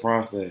much to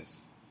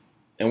process.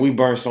 And we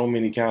burned so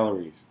many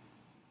calories.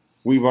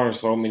 We burned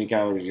so many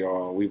calories,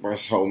 y'all. We burned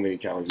so many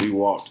calories. We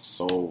walked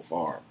so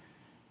far.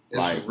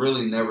 It's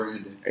really never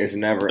ending. It's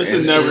never ending.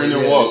 It's a never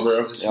ending walk,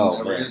 bro.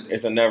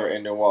 It's a never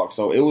ending walk.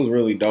 So it was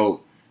really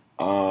dope.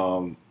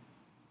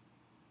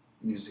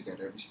 Music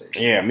at every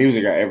station. Yeah,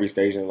 music at every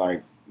station.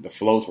 Like the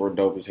floats were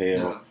dope as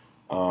hell.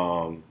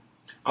 Yeah.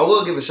 I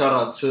will give a shout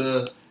out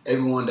to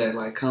everyone that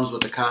like comes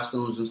with the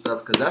costumes and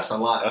stuff because that's a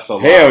lot. That's a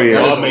lot. Hell yeah,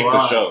 y'all make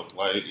the show.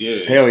 Like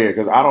hell yeah,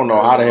 because I don't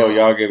know how the hell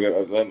y'all give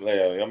it. Let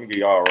me give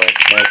y'all a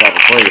hands clap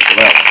of praise for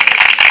that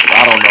one.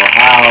 I don't know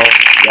how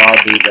y'all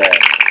do that.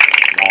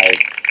 Like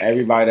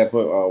everybody that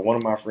put one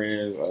of my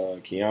friends,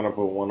 Kiana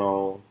put one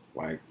on.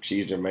 Like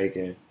she's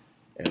Jamaican,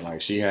 and like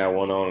she had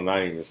one on, and I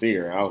didn't even see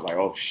her. I was like,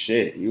 oh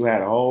shit, you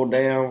had a whole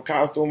damn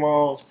costume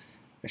on.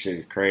 That shit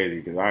is crazy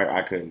because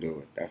I couldn't do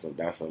it. That's a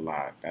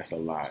lot. That's a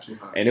lot,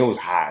 and it was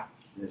hot.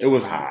 It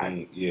was hot.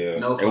 Yeah.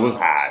 It was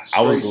hot.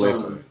 I was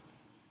glistening.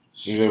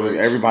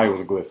 Everybody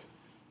was glistening.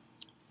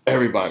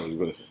 Everybody was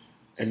glistening.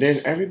 And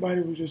then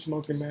everybody was just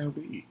smoking mad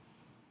weed.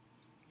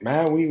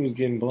 Mad weed was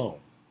getting blown.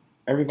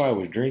 Everybody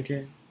was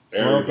drinking,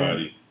 smoking.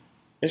 Everybody.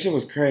 That shit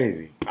was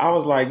crazy. I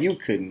was like, you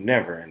could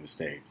never in the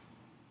States.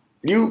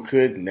 You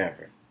could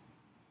never.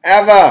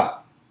 Ever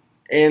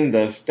in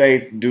the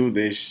States do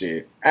this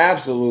shit.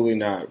 Absolutely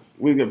not.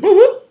 We could,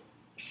 boop,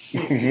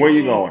 boop. Where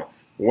you going?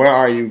 Where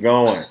are you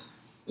going?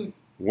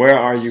 Where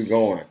are you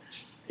going?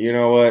 You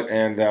know what?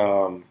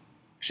 And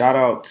shout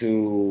out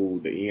to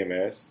the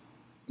EMS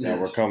that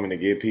were coming to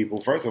get people.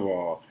 First of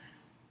all,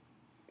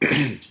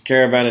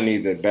 Caravana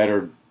needs a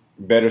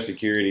better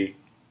security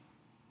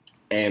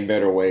and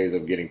better ways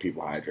of getting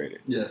people hydrated.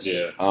 Yes.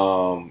 Yeah.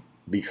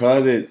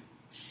 Because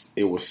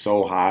it was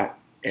so hot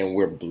and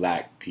we're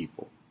black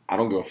people. I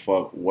don't give a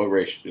fuck what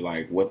race,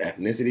 like what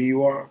ethnicity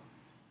you are.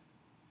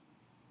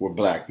 We're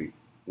black people.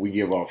 We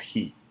give off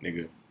heat,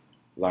 nigga.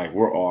 Like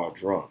we're all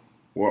drunk.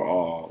 We're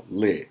all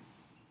lit.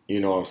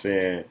 You know what I'm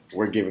saying?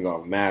 We're giving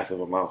off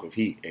massive amounts of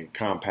heat in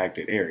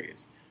compacted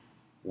areas.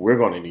 We're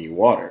going to need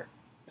water.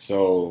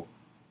 So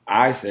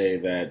I say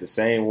that the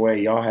same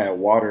way y'all had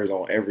waters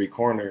on every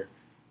corner,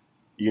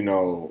 you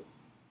know,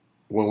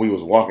 when we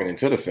was walking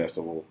into the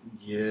festival,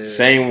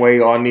 same way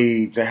y'all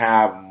need to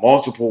have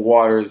multiple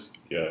waters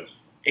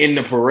in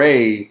the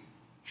parade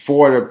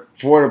for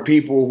the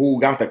people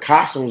who got the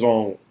costumes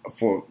on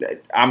for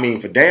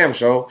damn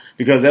show,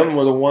 because them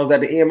were the ones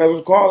that the EMS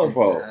was calling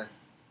for.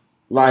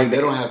 Like they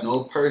don't have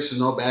no purses,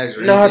 no bags,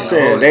 or nothing.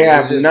 Anything. They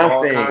have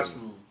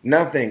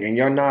nothing, and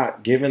you're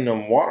not giving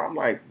them water. I'm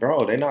like,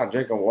 bro, they're not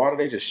drinking water.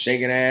 They just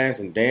shaking ass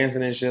and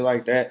dancing and shit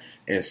like that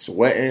and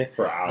sweating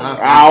for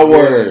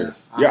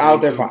hours. You're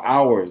out there for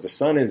hours. The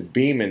sun is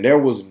beaming. There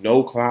was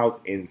no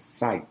clouds in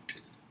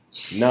sight.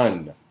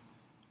 None.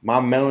 My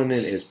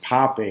melanin is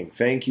popping.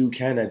 Thank you,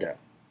 Canada.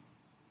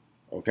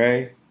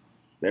 Okay?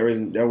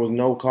 There was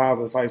no clouds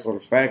in sight. So the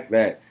fact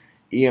that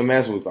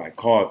EMS was like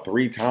called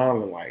 3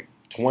 times in like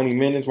 20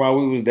 minutes while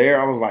we was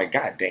there, I was like,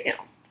 God damn.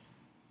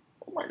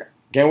 Oh my God.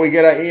 Can we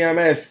get an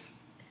EMS?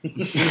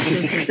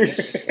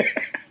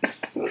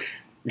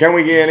 Can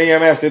we get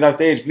an EMS to that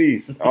stage,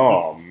 please?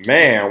 Oh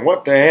man,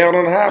 what the hell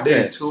done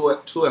happened? Two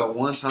at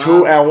one time.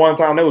 2 at one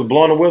time. They was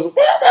blowing the whistle.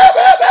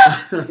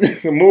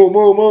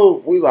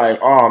 Move. We like,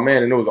 oh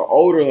man, and it was an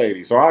older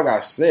lady. So I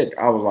got sick.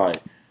 I was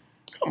like,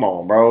 come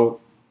on, bro.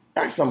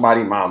 That's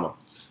somebody mama.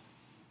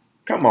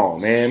 Come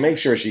on, man. Make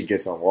sure she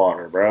gets some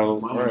water, bro.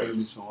 Mama gave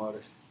me some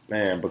water.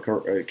 Man, but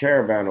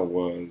Caravana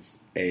was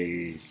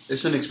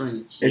it's an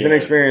experience. It's an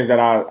experience that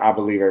I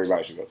believe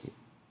everybody should go to.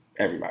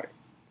 Everybody.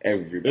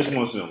 It's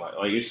once in a life.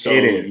 Like it's so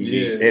it is. unique.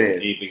 It is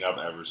anything I've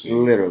ever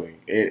seen. Literally,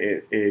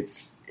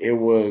 it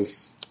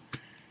was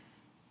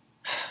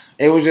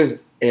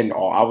just in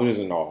awe. I was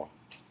just in awe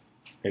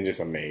and just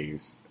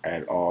amazed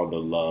at all the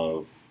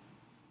love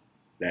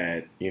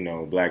that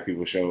black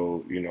people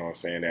showed. You know what I'm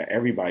saying, that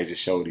everybody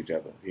just showed each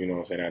other. You know what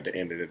I'm saying, at the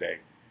end of the day,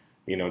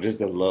 just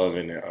the love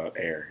in the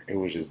air. It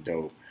was just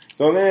dope.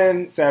 So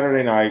then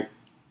Saturday night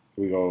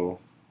we go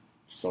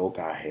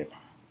soca hip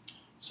hop.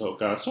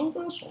 Soca.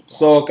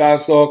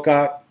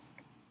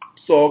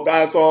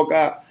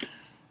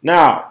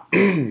 Now,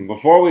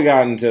 before we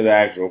got into the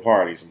actual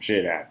party, some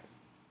shit happened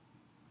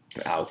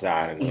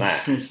outside in the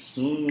line.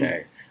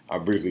 Okay, I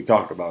briefly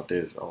talked about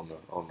this on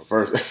the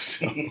first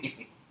episode.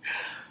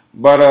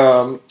 But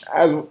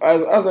as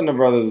us and the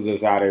brothers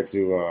decided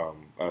to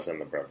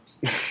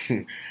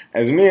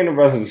as me and the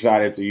brothers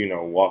decided to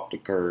walk the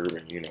curb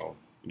and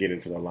get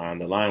into the line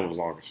was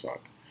long as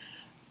fuck.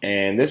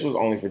 And this was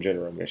only for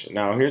general admission.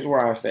 Now, here's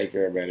where I say,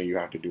 Caravana, you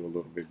have to do a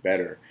little bit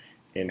better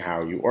in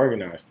how you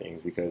organize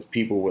things because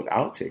people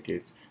without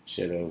tickets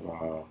should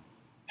have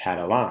had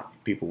a line.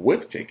 People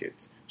with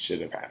tickets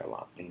should have had a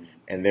line. Mm-hmm.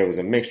 And there was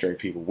a mixture of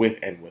people with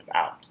and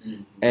without.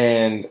 Mm-hmm.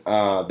 And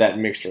that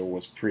mixture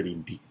was pretty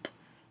deep.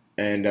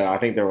 And I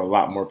think there were a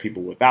lot more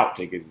people without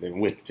tickets than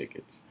with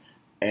tickets.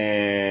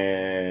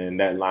 And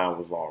that line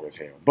was long as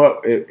hell.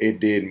 But it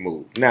did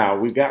move. Now,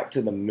 we got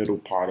to the middle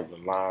part of the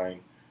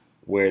line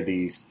where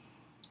these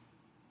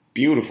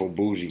beautiful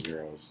bougie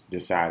girls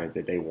decided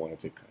that they wanted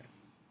to cut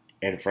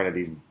in front of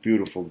these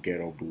beautiful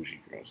ghetto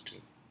bougie girls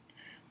too.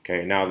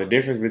 Okay, now the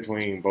difference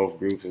between both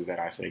groups is that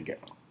I say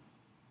ghetto.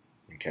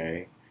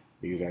 Okay,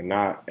 these are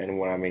not, and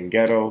when I mean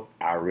ghetto,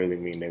 I really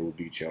mean they will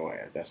beat your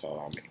ass. That's all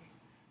I mean.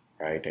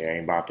 Right? They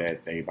ain't about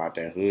that. They about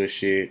that hood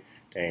shit.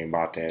 They ain't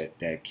about that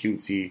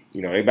cutesy.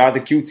 You know, they about the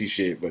cutesy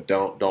shit, but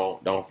don't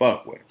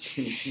fuck with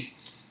it.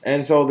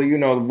 And so the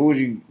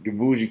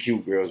bougie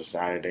cute girls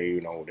decided they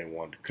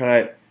wanted to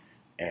cut,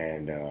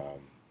 and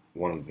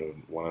one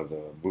of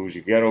the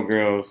bougie ghetto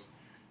girls,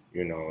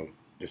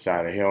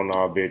 decided, hell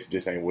no, bitch,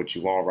 this ain't what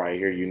you want right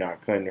here. You're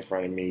not cutting in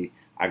front of me.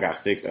 I got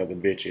 6 other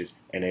bitches,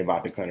 and they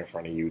about to cut in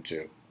front of you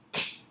too.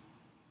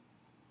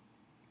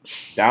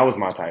 That was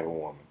my type of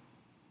woman.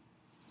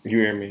 You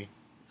hear me?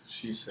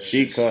 She said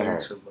she cut her,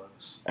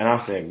 and I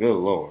said, "Good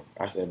Lord!"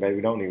 I said,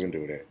 "Baby, don't even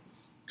do that."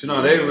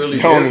 They really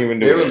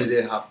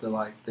did hop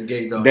the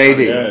gate though. They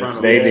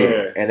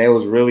did, and it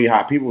was really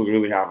hot. People was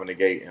really hopping the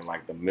gate in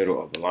like the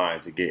middle of the line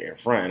to get in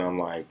front. And I'm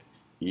like,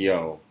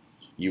 "Yo,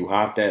 you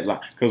hopped that line?"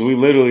 Because we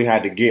literally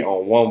had to get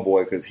on one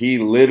boy because he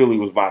literally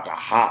was about to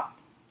hop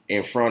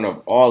in front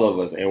of all of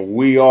us, and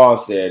we all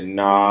said,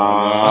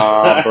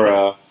 "Nah,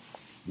 bruh,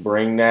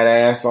 bring that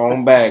ass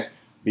on back,"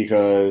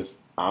 because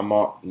I'm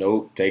all,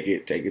 nope, take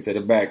it to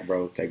the back,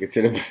 bro. Take it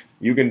to the back.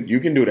 You can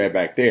do that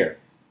back there.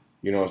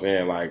 You know what I'm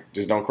saying? Like,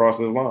 just don't cross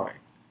this line.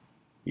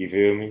 You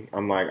feel me?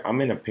 I'm like, I'm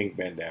in a pink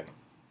bandana.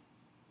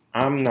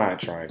 I'm not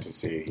trying to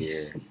sit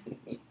here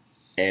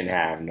and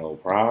have no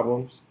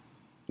problems.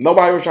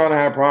 Nobody was trying to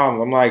have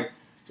problems. I'm like,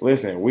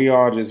 listen, we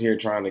all just here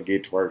trying to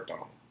get twerked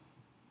on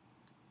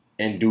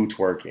and do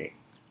twerking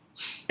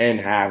and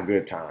have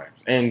good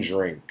times and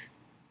drink,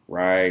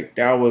 right?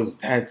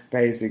 That's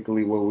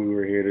basically what we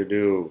were here to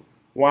do.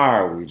 Why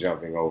are we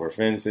jumping over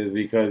fences?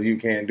 Because you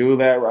can't do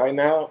that right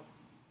now?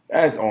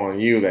 That's on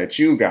you that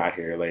you got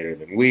here later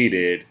than we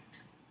did.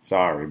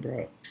 Sorry,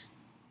 bro.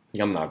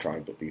 I'm not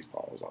trying to put these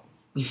paws on.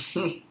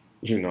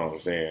 You know what I'm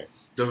saying?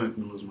 Don't make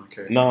me lose my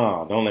character.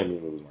 Nah, don't let me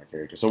lose my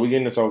character. So we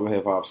get into soca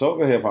hip hop.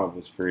 Soca hip hop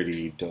was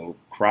pretty dope.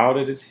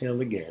 Crowded as hell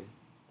again.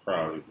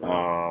 Crowded,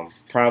 bro.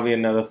 Probably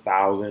another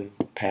 1,000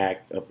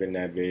 packed up in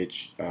that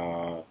bitch.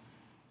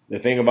 The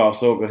thing about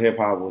soca hip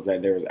hop was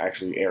that there was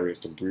actually areas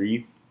to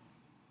breathe.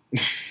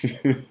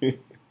 The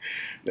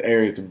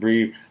areas to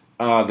breathe.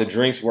 The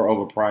drinks were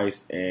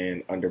overpriced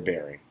and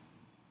underbearing.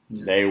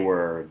 Yeah. They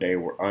were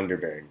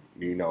underbearing.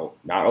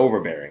 Not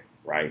overbearing,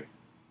 right?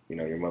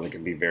 Your mother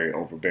can be very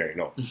overbearing.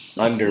 No,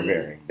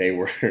 underbearing.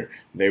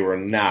 They were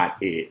not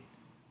it.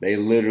 They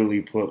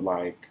literally put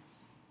like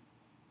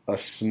a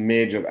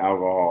smidge of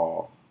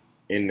alcohol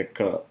in the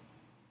cup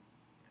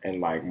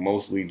and like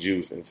mostly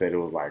juice and said it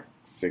was like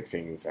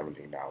 $16,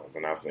 $17.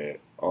 And I said,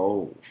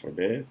 oh, for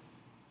this?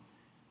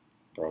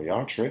 Bro,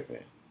 y'all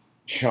tripping.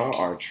 Y'all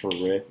are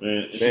tripping.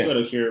 Man, if you go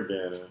to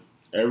Caribana,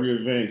 every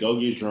event, go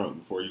get drunk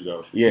before you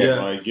go. Yeah.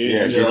 Like,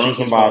 get drunk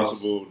some as bottles.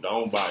 possible.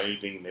 Don't buy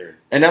anything there.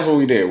 And that's what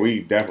we did. We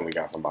definitely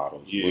got some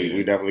bottles. Yeah.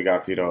 We definitely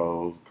got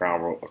Tito's,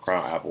 Crown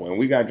Apple, and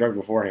we got drunk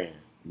beforehand.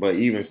 But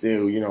even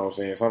still, you know what I'm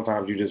saying,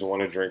 sometimes you just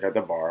want to drink at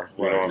the bar.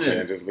 You know what I'm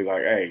saying? Just be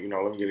like, hey,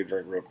 let me get a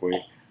drink real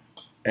quick.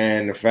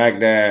 And the fact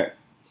that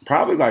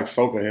probably like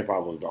Soca Hip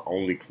Hop was the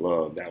only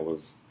club that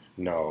was,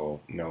 no,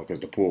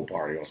 because the pool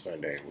party on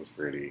Sunday was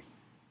pretty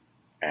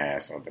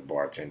ass on the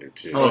bartender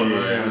too. Oh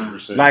yeah,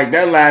 100%. Like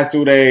that last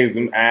 2 days,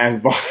 them ass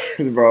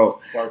bars, bro.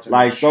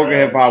 Like Soca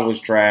Hip Hop was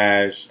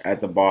trash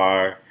at the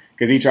bar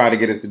because he tried to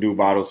get us to do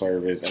bottle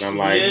service, and I'm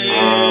like,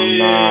 I'm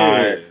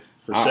not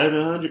for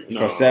 $700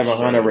 for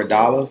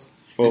 $700.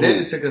 And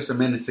then it took us a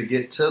minute to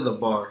get to the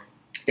bar.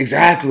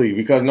 Exactly,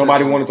 because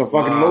nobody wanted to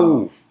fucking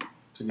move.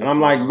 And I'm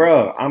like,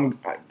 bro,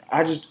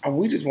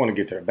 we just want to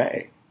get to the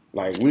bag.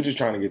 Like we just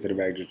trying to get to the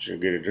bag just to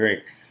get a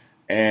drink.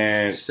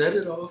 And Set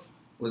It Off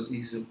was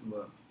easy,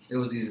 but it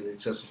was easily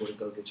accessible to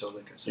go get your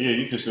liquor. So. Yeah,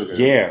 you can still get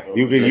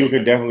you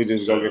could definitely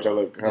just go get your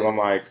liquor. Because I'm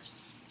like,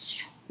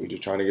 we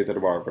just trying to get to the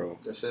bar, bro.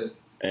 That's it.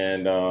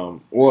 And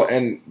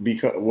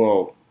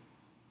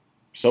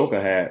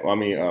Soca had,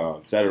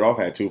 Set It Off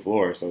had 2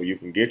 floors, so you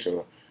can get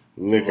your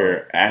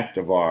liquor at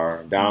the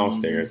bar,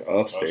 downstairs,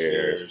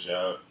 upstairs.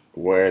 Yeah.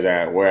 Whereas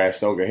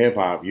Soca Hip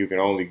Hop, you can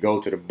only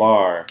go to the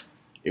bar.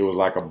 It was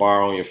like a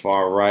bar on your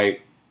far right.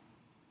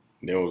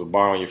 There was a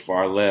bar on your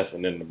far left,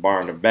 and then the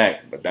bar in the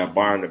back. But that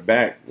bar in the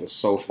back was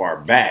so far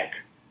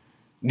back,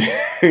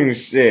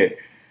 shit.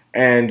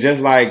 And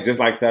just like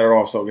Set It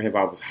Off, Soca Hip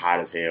Hop was hot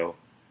as hell.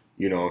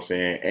 You know what I'm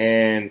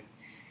saying?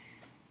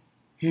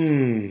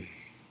 And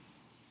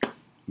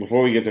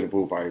before we get to the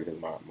pool party, because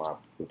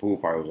the pool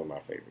party was one of my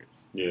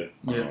favorites. Yeah.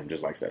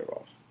 Just like Set It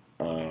Off.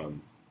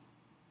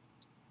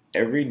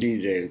 every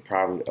DJ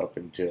probably up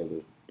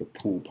until the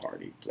pool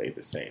party played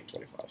the same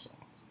 25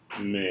 songs.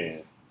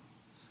 Man.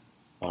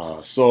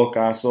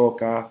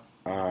 Soca.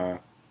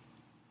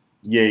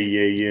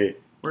 Yeah.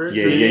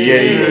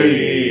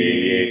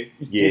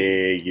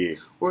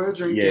 We're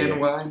drinking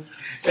wine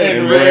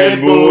and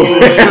Red Bull.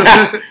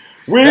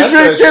 We're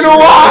drinking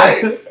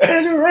wine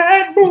and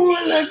Red Bull.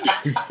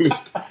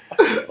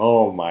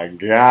 Oh my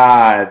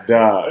God.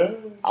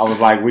 I was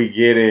like, we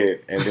get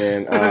it. And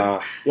then,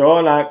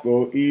 you're not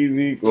go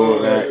easy,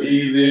 go not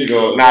easy,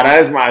 go. Nah,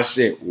 that's my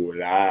shit. Ooh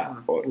la,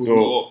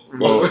 go.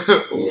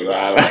 Ooh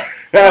la.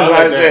 That's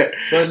my shit.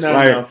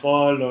 Banana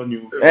fall on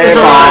you.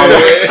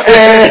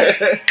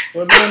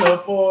 Banana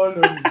fall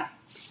on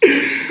you.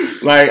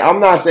 Like, I'm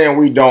not saying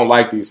we don't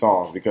like these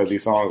songs because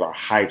these songs are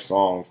hype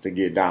songs to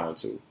get down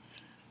to.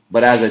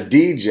 But as a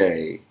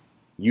DJ,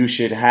 you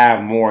should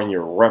have more in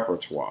your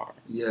repertoire.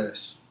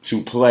 Yes.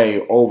 To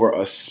play over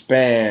a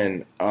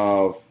span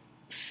of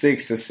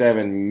 6 to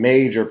 7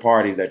 major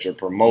parties that you're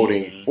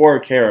promoting for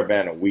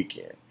Caravana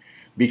weekend.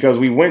 Because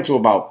we went to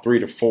about 3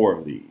 to 4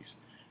 of these.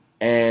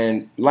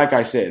 And like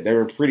I said, they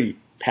were pretty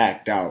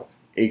packed out,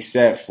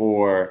 except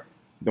for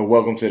the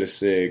Welcome to the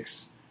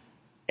Six.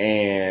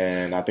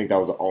 And I think that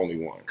was the only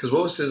one. Because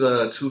what was his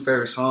 2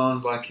 favorite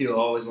songs? Like he'll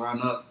always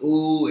line up.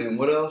 Ooh, and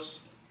what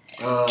else?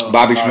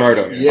 Bobby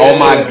Shmurda. Yeah, oh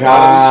my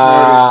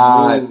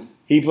God. Ooh.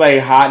 He played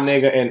Hot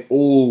Nigga and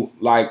Ooh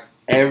like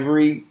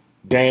every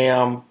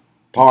damn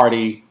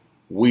party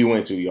we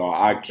went to, y'all.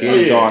 I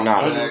kid y'all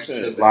not.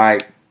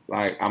 Like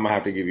I'm gonna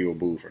have to give you a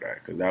boo for that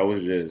because that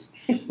was just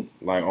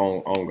like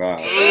on God.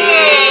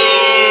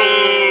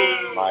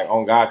 Like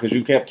on God, because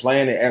you kept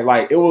playing it and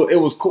like it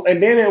was cool,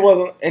 and then it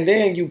wasn't, and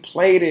then you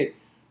played it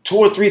 2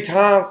 or 3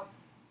 times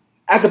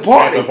at the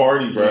party. At the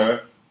party,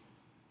 bro.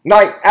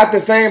 Like at the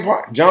same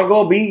part,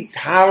 Jungle Beats,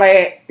 holla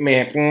at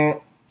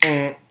man.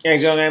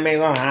 Ain't your name make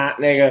some hot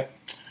nigga.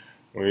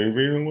 Why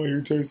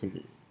you tasting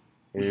me?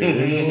 Why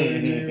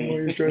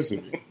you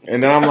stressing me?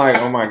 And then I'm like,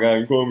 oh my God,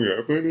 you call me a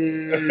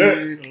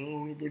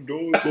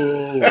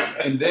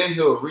and then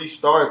he'll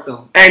restart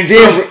them. And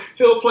then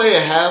he'll play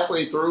it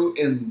halfway through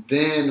and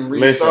then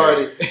restart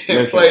it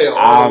and play it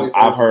all the way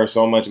through. I've heard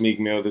so much Meek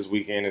Mill this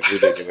weekend, it's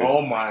ridiculous.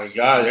 Oh my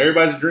God,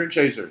 everybody's a dream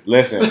chaser.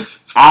 Listen,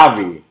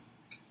 Avi,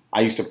 I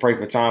used to pray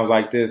for times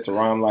like this, to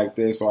rhyme like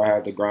this, so I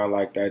had to grind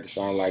like that, to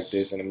sound like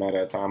this. In a matter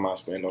of time, I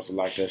spent also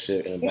like that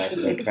shit in the back of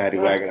the paddy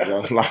wagon.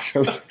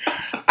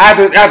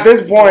 At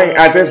this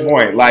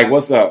point, like,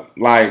 what's up?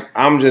 Like,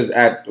 I'm just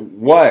at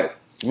what?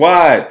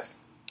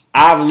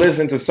 I've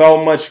listened to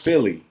so much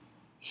Philly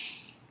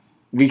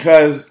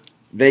because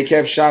they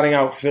kept shouting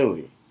out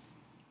Philly,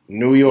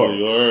 New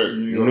York,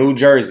 New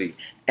Jersey,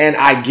 and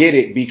I get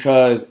it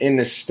because in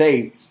the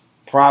States,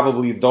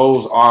 probably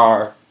those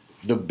are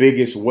the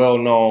biggest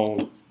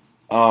well-known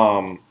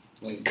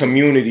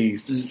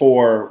communities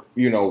for,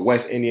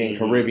 West Indian,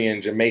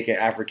 Caribbean, Jamaican,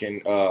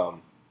 African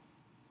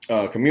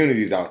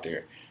communities out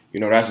there.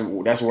 That's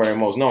where they're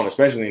most known,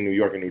 especially in New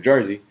York and New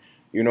Jersey.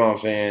 You know what I'm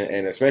saying?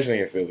 And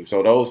especially in Philly.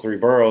 So those 3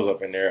 boroughs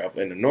up in there, up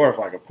in the north,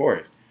 like, of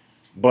course.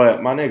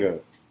 But, my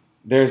nigga,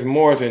 there's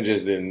more than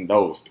just in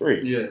those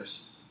 3.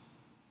 Yes.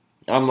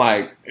 I'm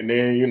like, and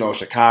then,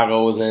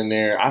 Chicago was in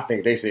there. I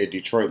think they said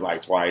Detroit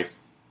like twice.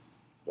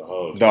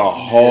 The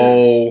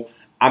whole.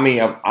 I mean,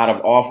 out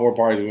of all 4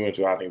 parties we went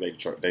to, I think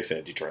they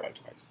said Detroit like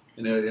twice.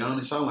 And it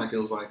only sounded like it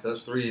was like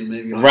us 3 and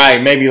maybe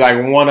maybe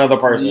like one other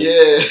person.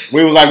 Yeah,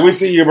 we was like, we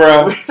see you,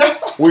 bro.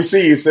 We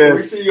see you, sis. We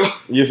see you.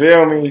 You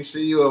feel me? We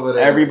see you over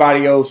there. Everybody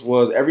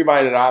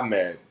that I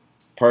met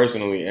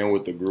personally and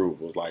with the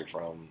group was like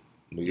from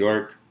New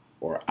York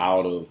or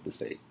out of the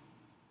state,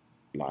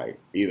 like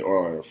either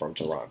or from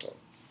Toronto.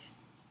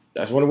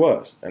 That's what it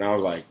was, and I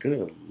was like,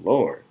 good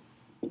Lord.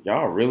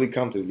 Y'all really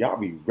come to this. Y'all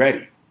be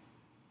ready.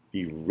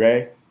 Be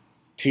ready.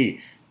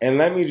 And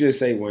let me just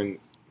say, when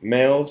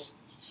males,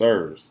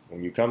 sirs,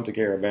 when you come to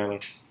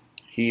Caravana,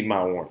 heed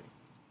my warning.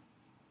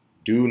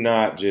 Do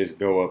not just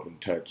go up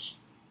and touch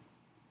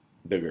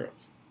the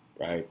girls,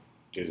 right?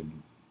 Just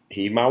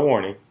heed my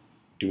warning.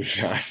 Do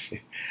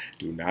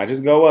not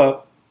just go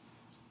up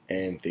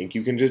and think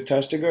you can just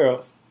touch the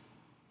girls.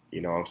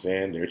 You know what I'm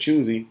saying? They're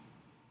choosy.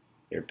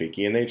 They're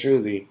picky and they're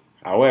choosy.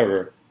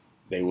 However,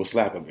 they will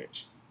slap a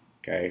bitch.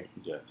 Okay?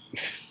 Yes.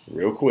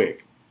 Real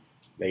quick.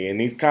 They in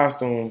these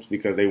costumes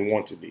because they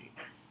want to be.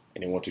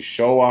 And they want to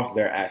show off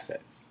their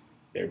assets.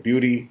 Their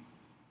beauty,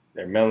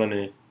 their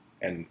melanin.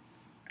 And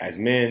as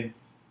men,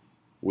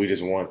 we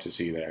just want to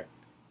see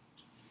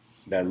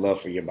that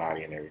love for your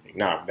body and everything.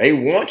 Now, they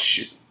want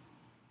you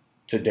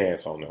to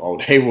dance on them. Oh,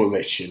 they will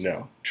let you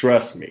know.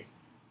 Trust me.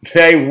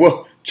 They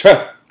will.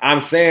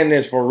 I'm saying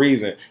this for a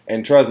reason.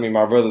 And trust me,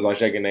 my brothers are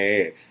shaking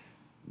their head.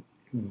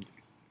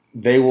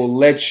 They will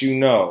let you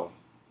know.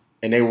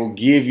 And they will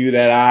give you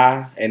that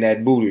eye and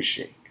that booty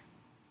shake.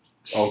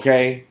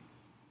 Okay?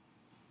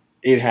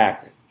 It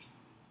happens.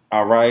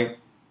 All right?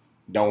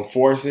 Don't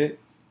force it.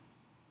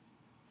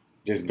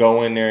 Just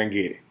go in there and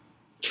get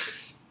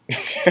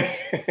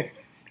it.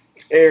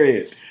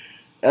 Period.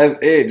 That's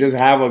it. Just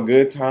have a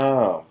good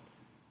time.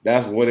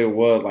 That's what it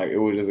was. Like, it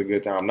was just a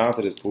good time. Now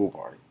to this pool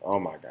party. Oh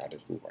my God,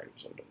 this pool party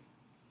was so dope.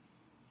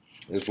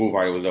 This pool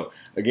party was dope.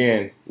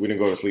 Again, we didn't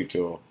go to sleep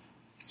till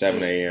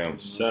 7 a.m.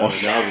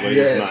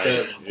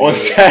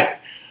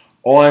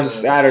 On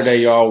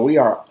Saturday, y'all, we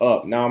are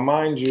up. Now,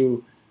 mind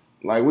you,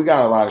 like, we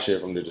got a lot of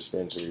shit from the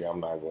dispensary. I'm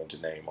not going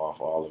to name off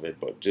all of it,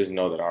 but just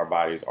know that our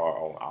bodies are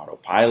on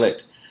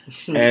autopilot.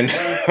 And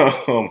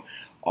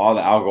all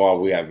the alcohol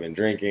we have been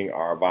drinking,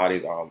 our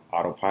bodies are on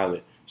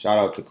autopilot. Shout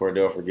out to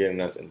Cordell for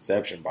getting us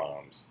Inception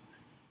bombs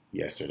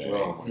yesterday.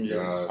 Oh, my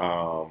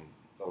God.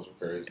 Those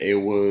were crazy. It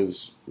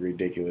was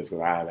ridiculous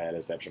because I haven't had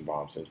Inception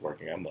bombs since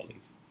working at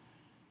Mully's.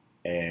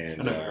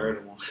 And I never heard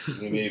of one.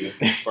 Me neither.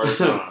 First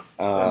time.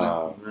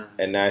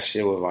 And that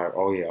shit was like,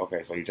 oh yeah,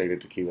 okay, so you take the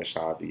tequila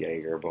shot, the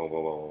Jaeger, boom,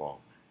 boom, boom, boom.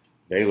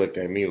 They looked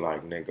at me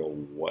like, nigga,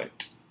 what?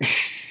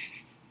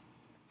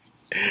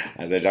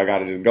 I said, y'all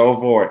gotta just go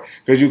for it.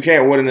 Because you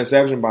can't, with an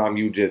Inception bomb,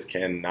 you just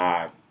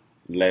cannot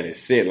let it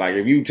sit. Like,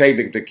 if you take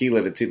the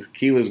tequila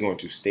is going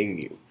to sting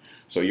you.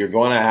 So you're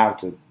going to have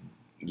to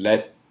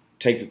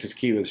take the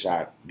tequila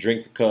shot,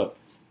 drink the cup,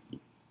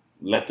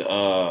 let the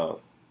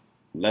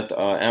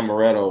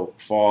amaretto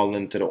fall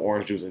into the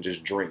orange juice and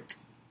just drink.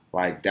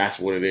 Like, that's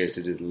what it is,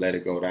 to just let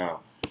it go down.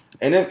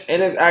 And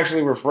it's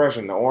actually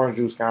refreshing. The orange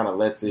juice kind of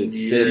lets it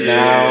sit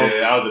down.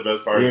 Yeah, that was the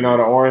best part. You know,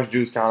 the orange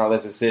juice kind of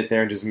lets it sit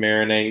there and just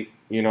marinate.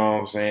 You know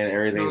what I'm saying?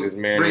 Everything just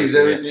marinates. Brings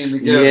everything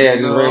together. Yeah, it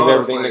just brings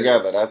everything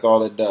together. That's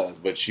all it does.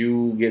 But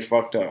you get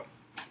fucked up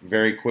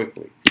very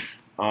quickly.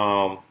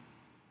 But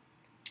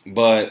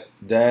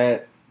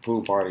that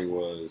pool party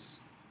was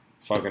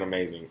fucking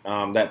amazing.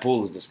 That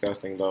pool is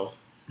disgusting, though.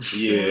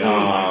 Yeah,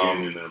 I'm not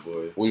getting in that,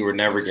 boy. We were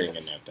never getting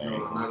in that thing. No,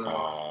 not at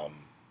all.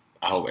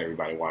 I hope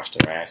everybody washed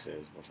their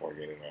asses before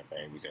getting that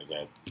thing, because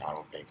I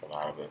don't think a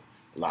lot of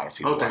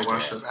people. I hope they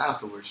washed us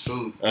afterwards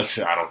too.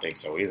 I don't think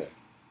so either.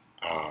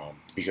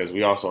 Because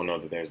we also know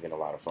that there's been a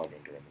lot of fucking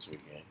during this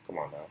weekend. Come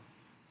on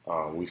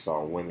now. We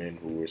saw women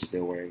who were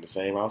still wearing the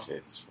same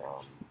outfits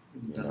from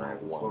the night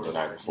before.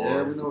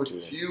 Yeah, we know what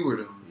you were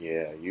doing.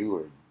 Yeah, you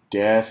were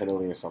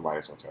definitely in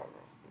somebody's hotel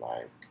room.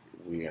 Like,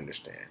 we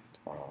understand.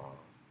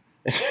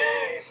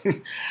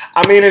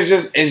 I mean, it's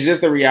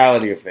just the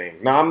reality of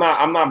things. Now, I'm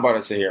not about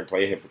to sit here and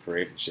play a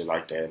hypocrite and shit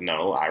like that.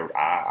 No,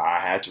 I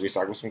had to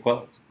recycle some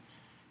clothes.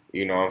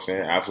 You know what I'm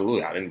saying?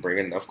 Absolutely, I didn't bring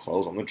enough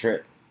clothes on the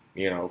trip.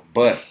 You know,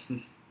 but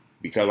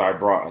because I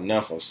brought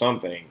enough of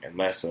something and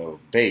less of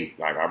bait,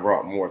 like I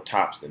brought more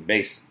tops than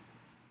base,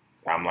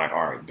 I'm like,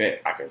 all right,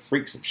 bet I can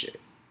freak some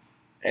shit.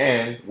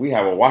 And we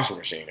have a washing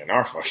machine in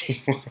our fucking.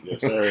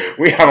 Yes, sir.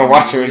 We have a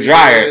washer and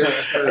dryer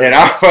in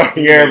our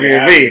fucking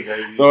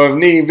Airbnb. So if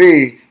need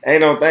be, ain't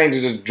no thing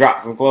to just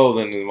drop some clothes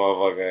in this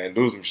motherfucker and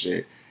do some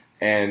shit.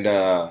 And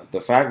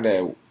the fact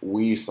that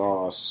we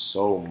saw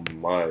so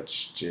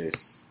much,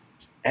 just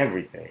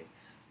everything.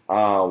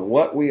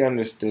 What we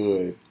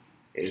understood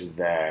is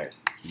that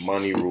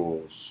money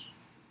rules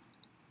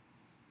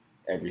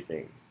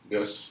everything.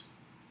 Yes.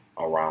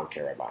 Around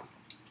Carabana.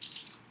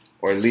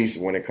 Or at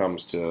least when it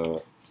comes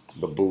to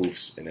the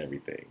booths and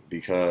everything.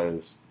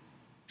 Because,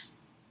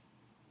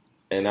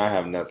 and I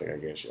have nothing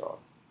against y'all,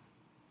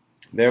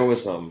 there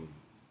was some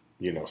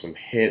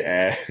hit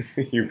ass.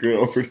 You good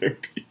over there,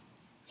 Pete?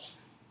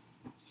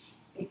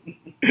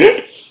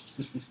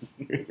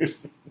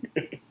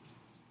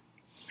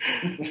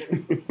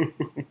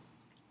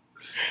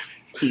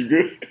 You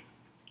good?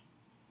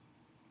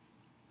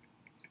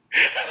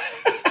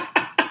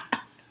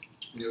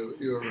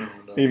 You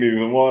remember though. He needs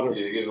some water.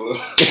 Yeah, get a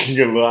little.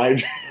 Get a little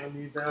hydrated. I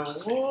need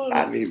that water.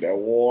 I need that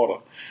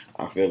water.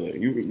 I feel it.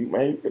 You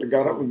could have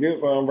got up and get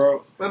some,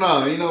 bro. But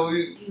no, we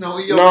No.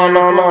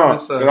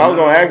 Because I was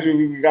gonna ask you if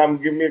you got to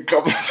give me a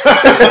couple of times.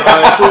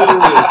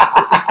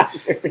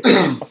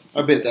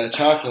 I bit that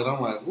chocolate.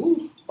 I'm like,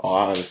 woo. Oh,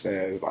 I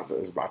understand.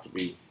 It's about to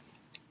be.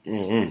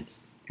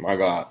 Mm-hmm. My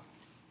God.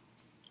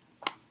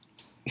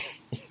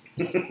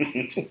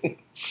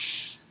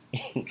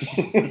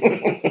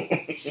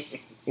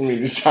 Let me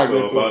just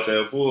chocolate. So about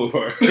that pool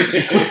party.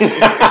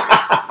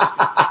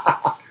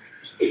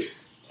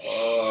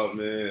 Oh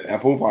man,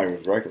 that pool party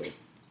was reckless.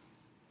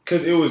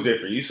 Cause it was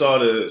different. You saw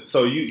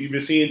you've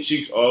been seeing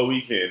cheeks all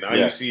weekend. Now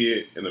you see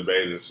it in a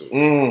bathing suit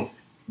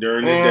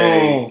during the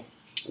day.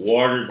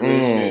 Water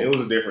glistening. It was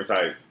a different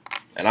type.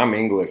 And I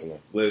mean glistening.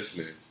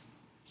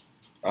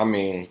 I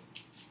mean,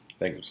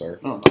 thank you, sir.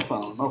 No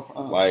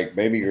problem. Like,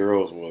 baby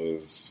girls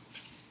was,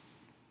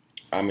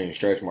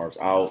 stretch marks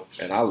out.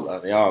 And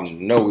y'all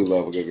know we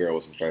love a good girl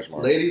with some stretch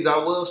marks. Ladies, I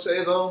will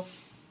say though.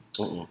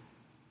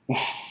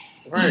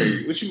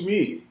 Right. What you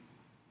mean?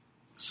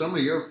 Some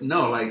of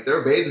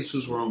their bathing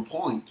suits were on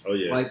point. Oh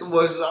yeah. Like, them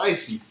boys is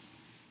icy.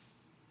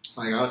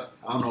 Like, I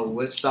don't know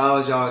what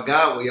styles y'all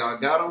got, where y'all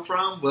got them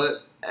from,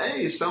 but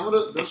hey, some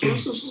of the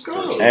swimsuits was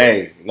cold.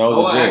 Hey, no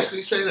legit. I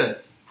actually say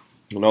that.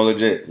 No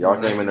legit.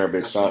 Y'all came in there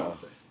bitch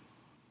stunting.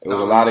 There was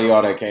a lot of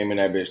y'all that came in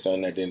that bitch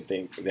stunting that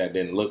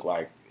didn't look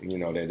like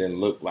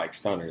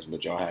stunners,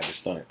 but y'all had to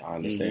stunt. I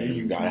understand.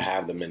 You gotta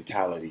have the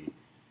mentality.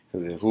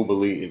 Because if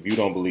you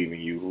don't believe in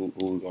you,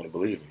 who's going to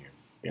believe in you?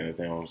 You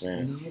understand what I'm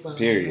saying? Nobody.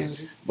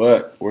 Period.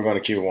 But we're going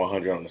to keep it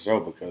 100 on the show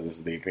because this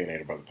is the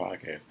Opinionated Brother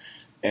podcast.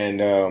 And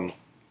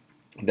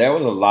there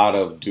was a lot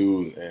of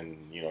dudes in,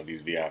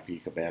 these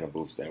VIP Cabana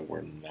booths that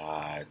were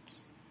not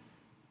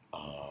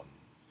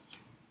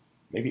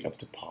maybe up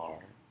to par.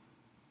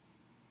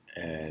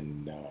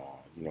 And,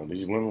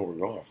 these women were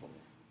going for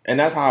it. And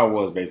that's how it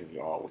was basically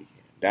all weekend.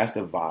 That's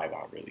the vibe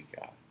I really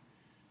got.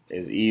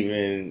 Is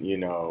even,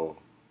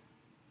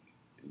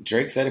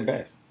 Drake said it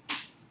best.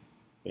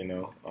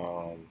 The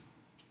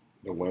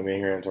women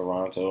here in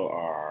Toronto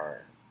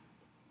are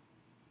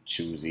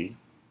choosy.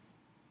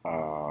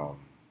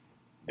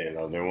 They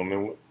love their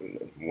women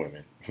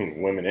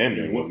and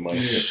men with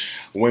money.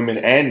 Women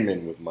and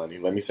men with money.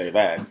 Let me say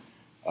that.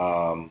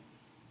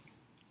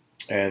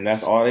 And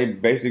that's all they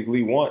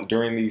basically want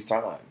during these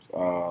times.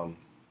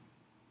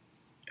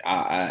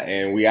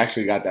 And we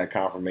actually got that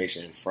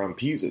confirmation from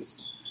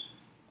Pizzas.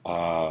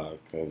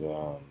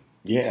 Because,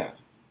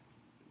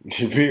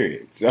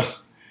 period. So,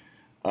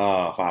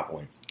 5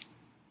 points.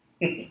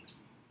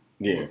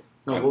 Yeah.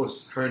 No, what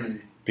was her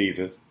name?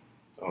 Pizzas.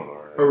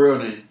 Oh, Her real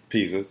name?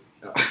 Pizzas.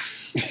 No.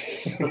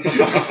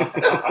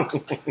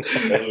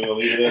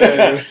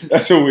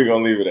 That's what we're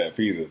gonna leave it at,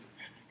 Pizzas,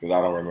 because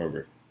I don't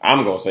remember.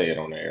 I'm gonna say it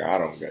on there. I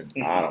don't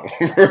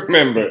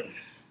remember.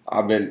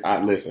 I've been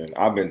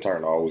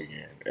turned all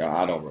weekend.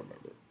 I don't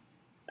remember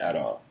at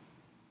all.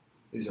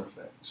 These are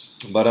facts.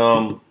 But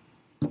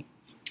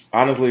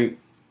honestly,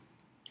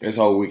 this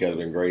whole week has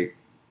been great.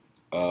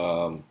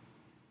 I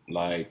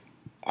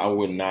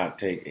would not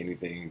take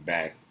anything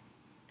back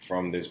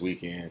from this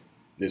week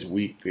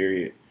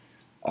period.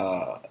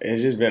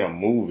 It's just been a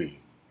movie.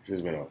 It's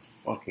just been a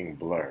fucking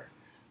blur.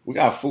 We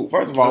got food.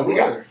 First of all,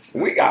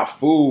 we got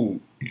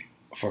food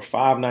for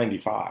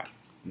 $5.95.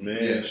 Man,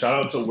 yes.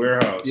 Shout out to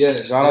Warehouse. Yeah,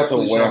 shout out to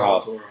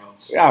Warehouse.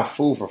 We got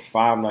food for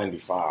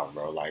 $5.95,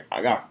 bro. Like,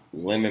 I got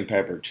lemon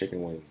pepper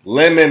chicken wings.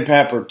 Lemon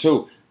pepper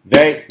too.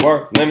 They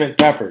were lemon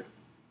pepper.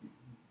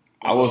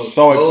 I was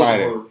so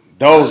excited.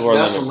 Those were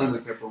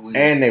lemon pepper wings.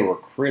 And they were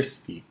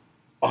crispy.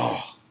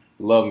 Oh,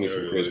 love me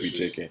some crispy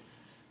chicken.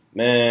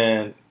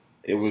 Man,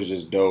 it was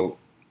just dope.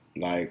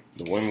 Like,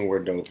 the women were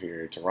dope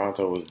here.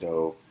 Toronto was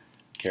dope.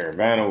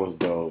 Caravana was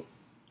dope.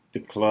 The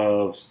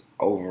clubs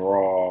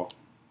overall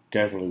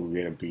definitely would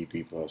get a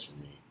BP plus for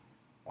me.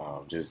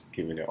 Just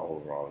giving the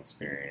overall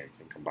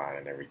experience and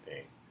combining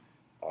everything.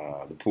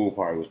 The pool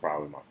party was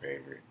probably my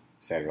favorite.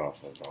 Set it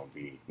off was going to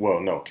be... Well,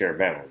 no,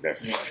 Caravana was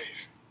definitely my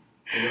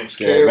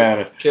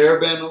favorite.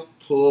 Caravana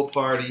pool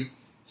party,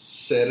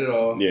 set it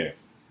off. Yeah.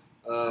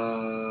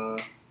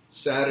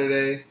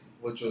 Saturday,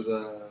 which was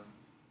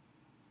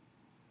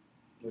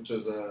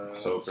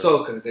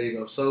Soca. There you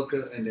go,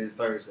 Soca, and then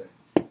Thursday.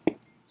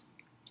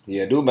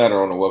 Yeah, do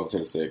better on the Welcome to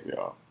the Sick,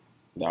 y'all.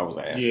 That was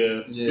ass.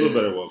 Yeah, do a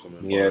better welcoming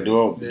party. Yeah,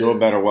 do a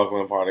better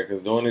welcoming party,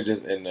 because doing it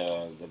just in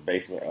the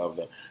basement of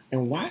the...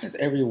 And why is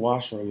every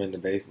washroom in the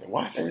basement?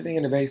 Why is everything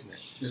in the basement?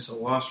 It's a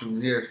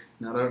washroom here,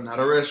 not a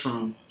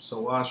restroom. It's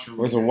a washroom.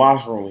 There's a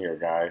washroom here,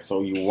 guys.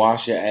 So you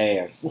wash your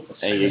ass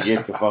and you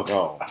get to fuck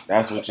on.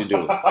 That's what you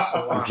do.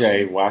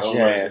 Okay, wash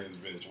your ass.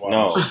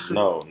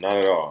 No, not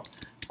at all.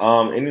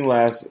 Any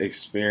last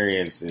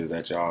experiences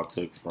that y'all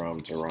took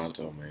from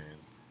Toronto, man?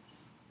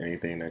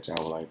 Anything that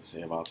y'all would like to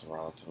say about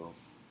Toronto?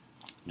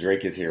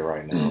 Drake is here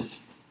right now.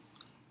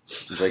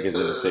 Drake is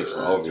in the 6 for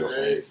OVO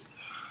fans.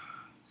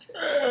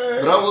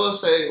 But I will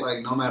say, like,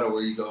 no matter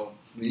where you go,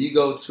 when you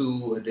go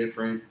to a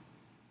different,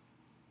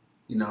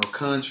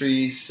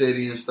 country,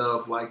 city and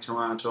stuff like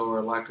Toronto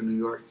or like New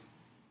York,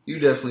 you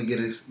definitely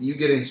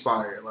get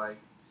inspired. Like,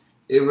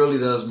 it really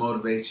does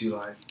motivate you.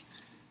 Like,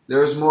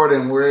 there's more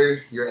than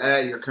where you're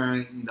at, your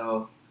current,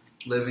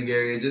 living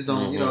area. Just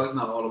don't, it's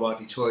not all about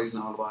Detroit. It's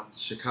not all about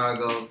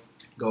Chicago.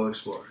 Go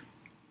explore.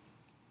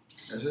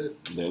 That's it.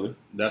 Really?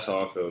 That's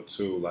how I felt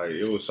too. Like,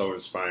 it was so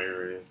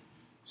inspiring.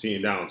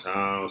 Seeing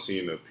downtown,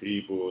 seeing the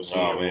people,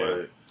 seeing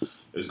what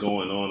is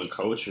going on in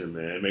culture,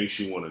 man. It makes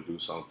you want to do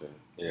something.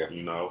 Yeah.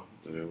 And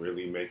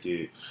really make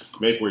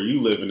where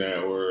you living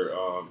at,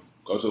 or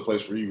go to a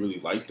place where you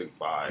really like the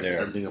vibe. Yeah.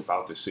 Everything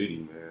about the city,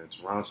 man.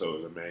 Toronto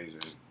is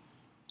amazing.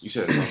 You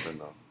said something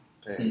though.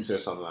 Damn, you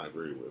said something I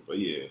agree with. But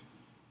yeah.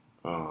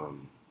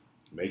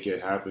 Make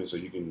it happen so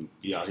you can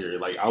be out here.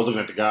 Like, I was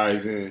looking at the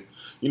guys and,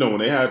 when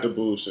they had the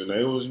booths and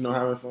they was,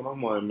 having fun,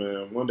 I'm like,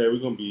 man, one day we're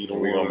going to be the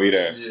We're going to be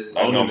there. Yeah.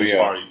 That's going to be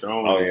party.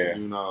 Oh, yeah.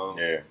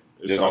 Yeah.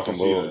 Just on some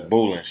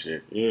bull and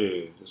shit.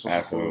 Yeah. Just on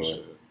absolutely.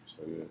 Some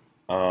shit.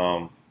 So,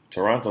 yeah.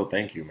 Toronto,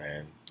 thank you,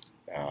 man.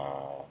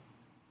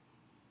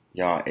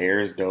 Y'all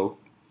air is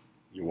dope.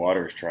 Your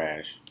water is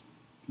trash.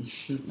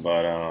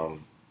 But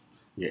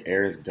your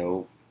air is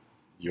dope.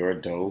 You're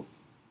dope.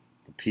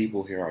 The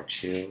people here are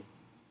chill.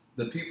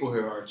 The people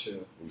here are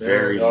chill.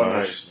 Very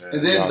nice.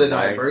 And then the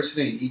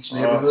diversity in each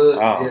neighborhood.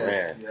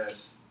 Man.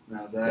 Yes.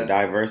 Now the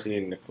diversity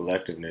and the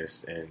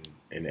collectiveness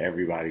and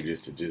everybody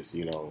just to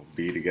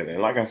be together.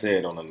 And like I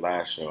said on the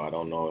last show, I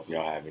don't know if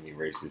y'all have any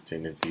racist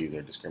tendencies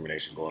or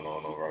discrimination going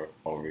on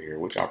over here,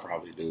 which I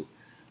probably do.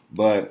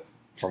 But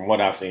from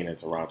what I've seen in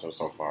Toronto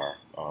so far,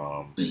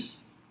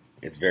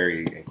 it's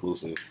very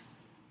inclusive,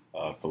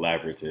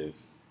 collaborative.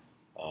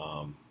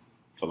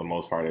 For the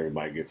most part,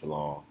 everybody gets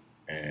along,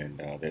 and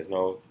there's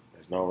no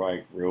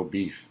like real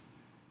beef.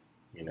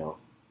 You know,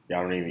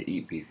 y'all don't even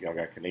eat beef. Y'all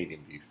got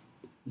Canadian beef,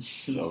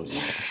 so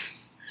it's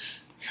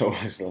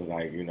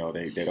like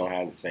they don't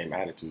have the same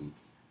attitude.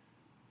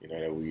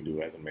 That we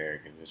do as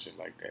Americans and shit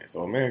like that.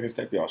 So Americans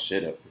step y'all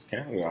shit up because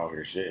Canada out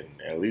here shitting.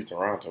 At least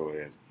Toronto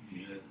is.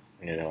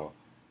 Yeah.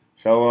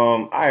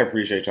 So I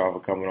appreciate y'all for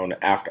coming on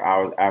the After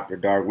Hours After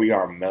Dark. We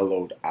are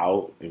mellowed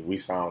out. If we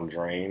sound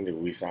drained, if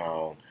we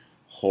sound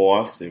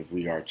hoarse, if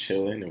we are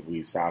chilling, if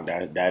we sound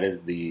that is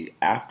the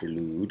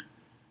afterlude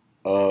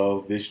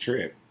of this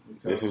trip.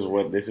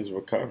 Recovery. This is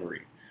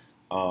recovery.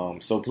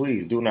 So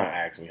please do not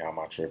ask me how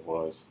my trip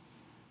was.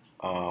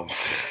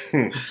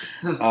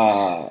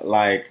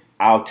 Like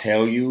I'll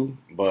tell you,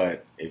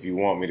 but if you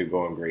want me to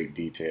go in great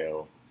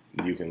detail,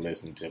 you can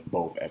listen to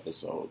both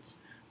episodes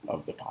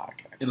of the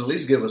podcast. And at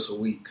least give us a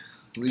week.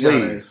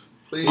 Please.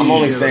 I'm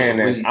only saying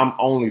this.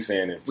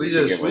 We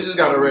just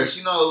gotta rest.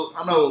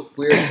 I know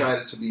we're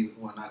excited to be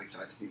not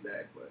excited to be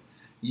back, but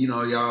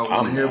y'all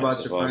want to hear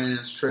about your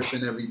friends, trip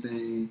and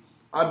everything.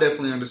 I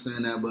definitely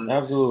understand that, but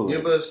absolutely,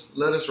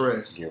 let us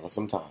rest. Give us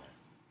some time.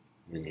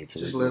 We need to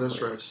just let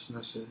us rest.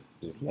 That's it.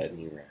 Just letting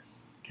you rest.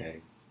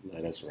 Okay,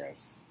 let us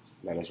rest.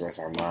 Let us rest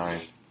our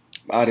minds,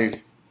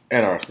 bodies,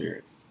 and our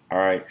spirits. All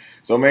right.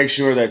 So make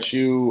sure that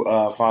you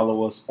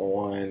follow us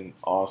on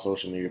all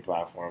social media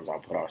platforms. I'll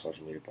put our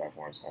social media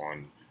platforms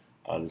on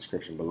the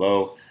description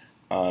below.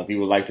 If you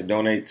would like to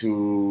donate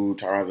to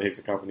Tyronza Hicks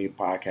 & Company, the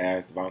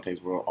podcast,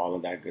 Devontae's World, all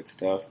of that good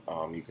stuff,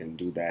 you can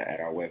do that at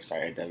our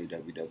website at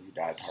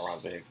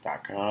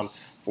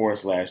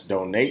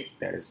www.tyronzahicks.com/donate.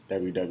 That is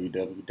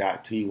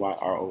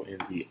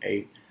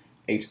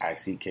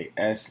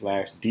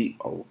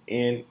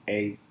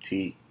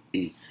www.tyronzahicks.donate.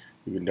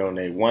 You can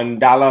donate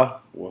 $1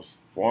 with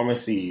form a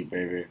seed,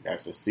 baby.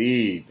 That's a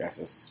seed. That's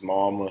a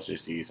small mustard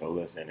seed. So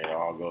listen, it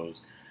all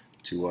goes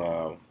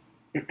to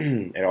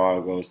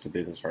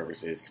business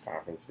purposes,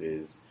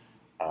 conferences,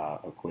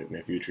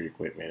 equipment, future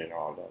equipment,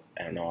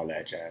 and all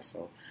that jazz.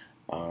 So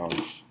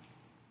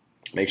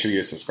make sure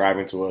you're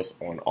subscribing to us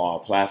on all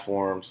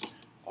platforms.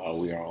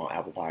 We are on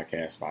Apple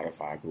Podcasts,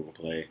 Spotify, Google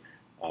Play,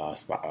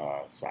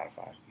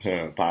 Spotify,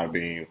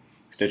 Podbean,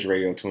 Stitcher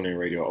Radio, TuneIn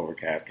Radio,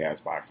 Overcast,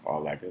 Castbox,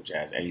 all that good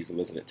jazz. And you can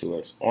listen to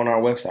us on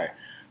our website.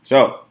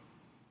 So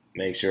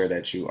make sure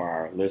that you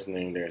are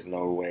listening. There's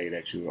no way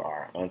that you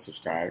are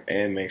unsubscribed.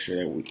 And make sure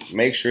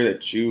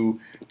that you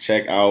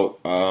check out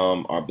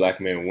our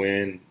Black Men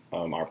Win,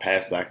 our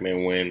past Black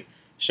Men Win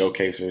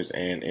showcasers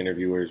and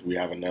interviewers. We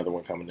have another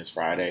one coming this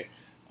Friday.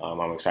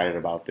 I'm excited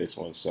about this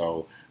one.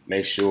 So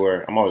make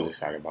sure, I'm always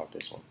excited about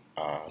this one.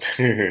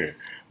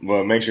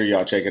 But make sure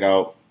y'all check it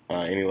out.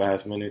 Any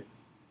last minute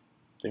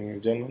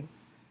things, gentlemen?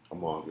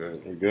 I'm all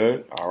good. You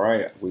good? All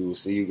right. We will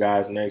see you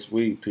guys next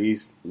week.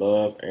 Peace,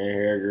 love, and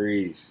hair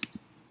grease.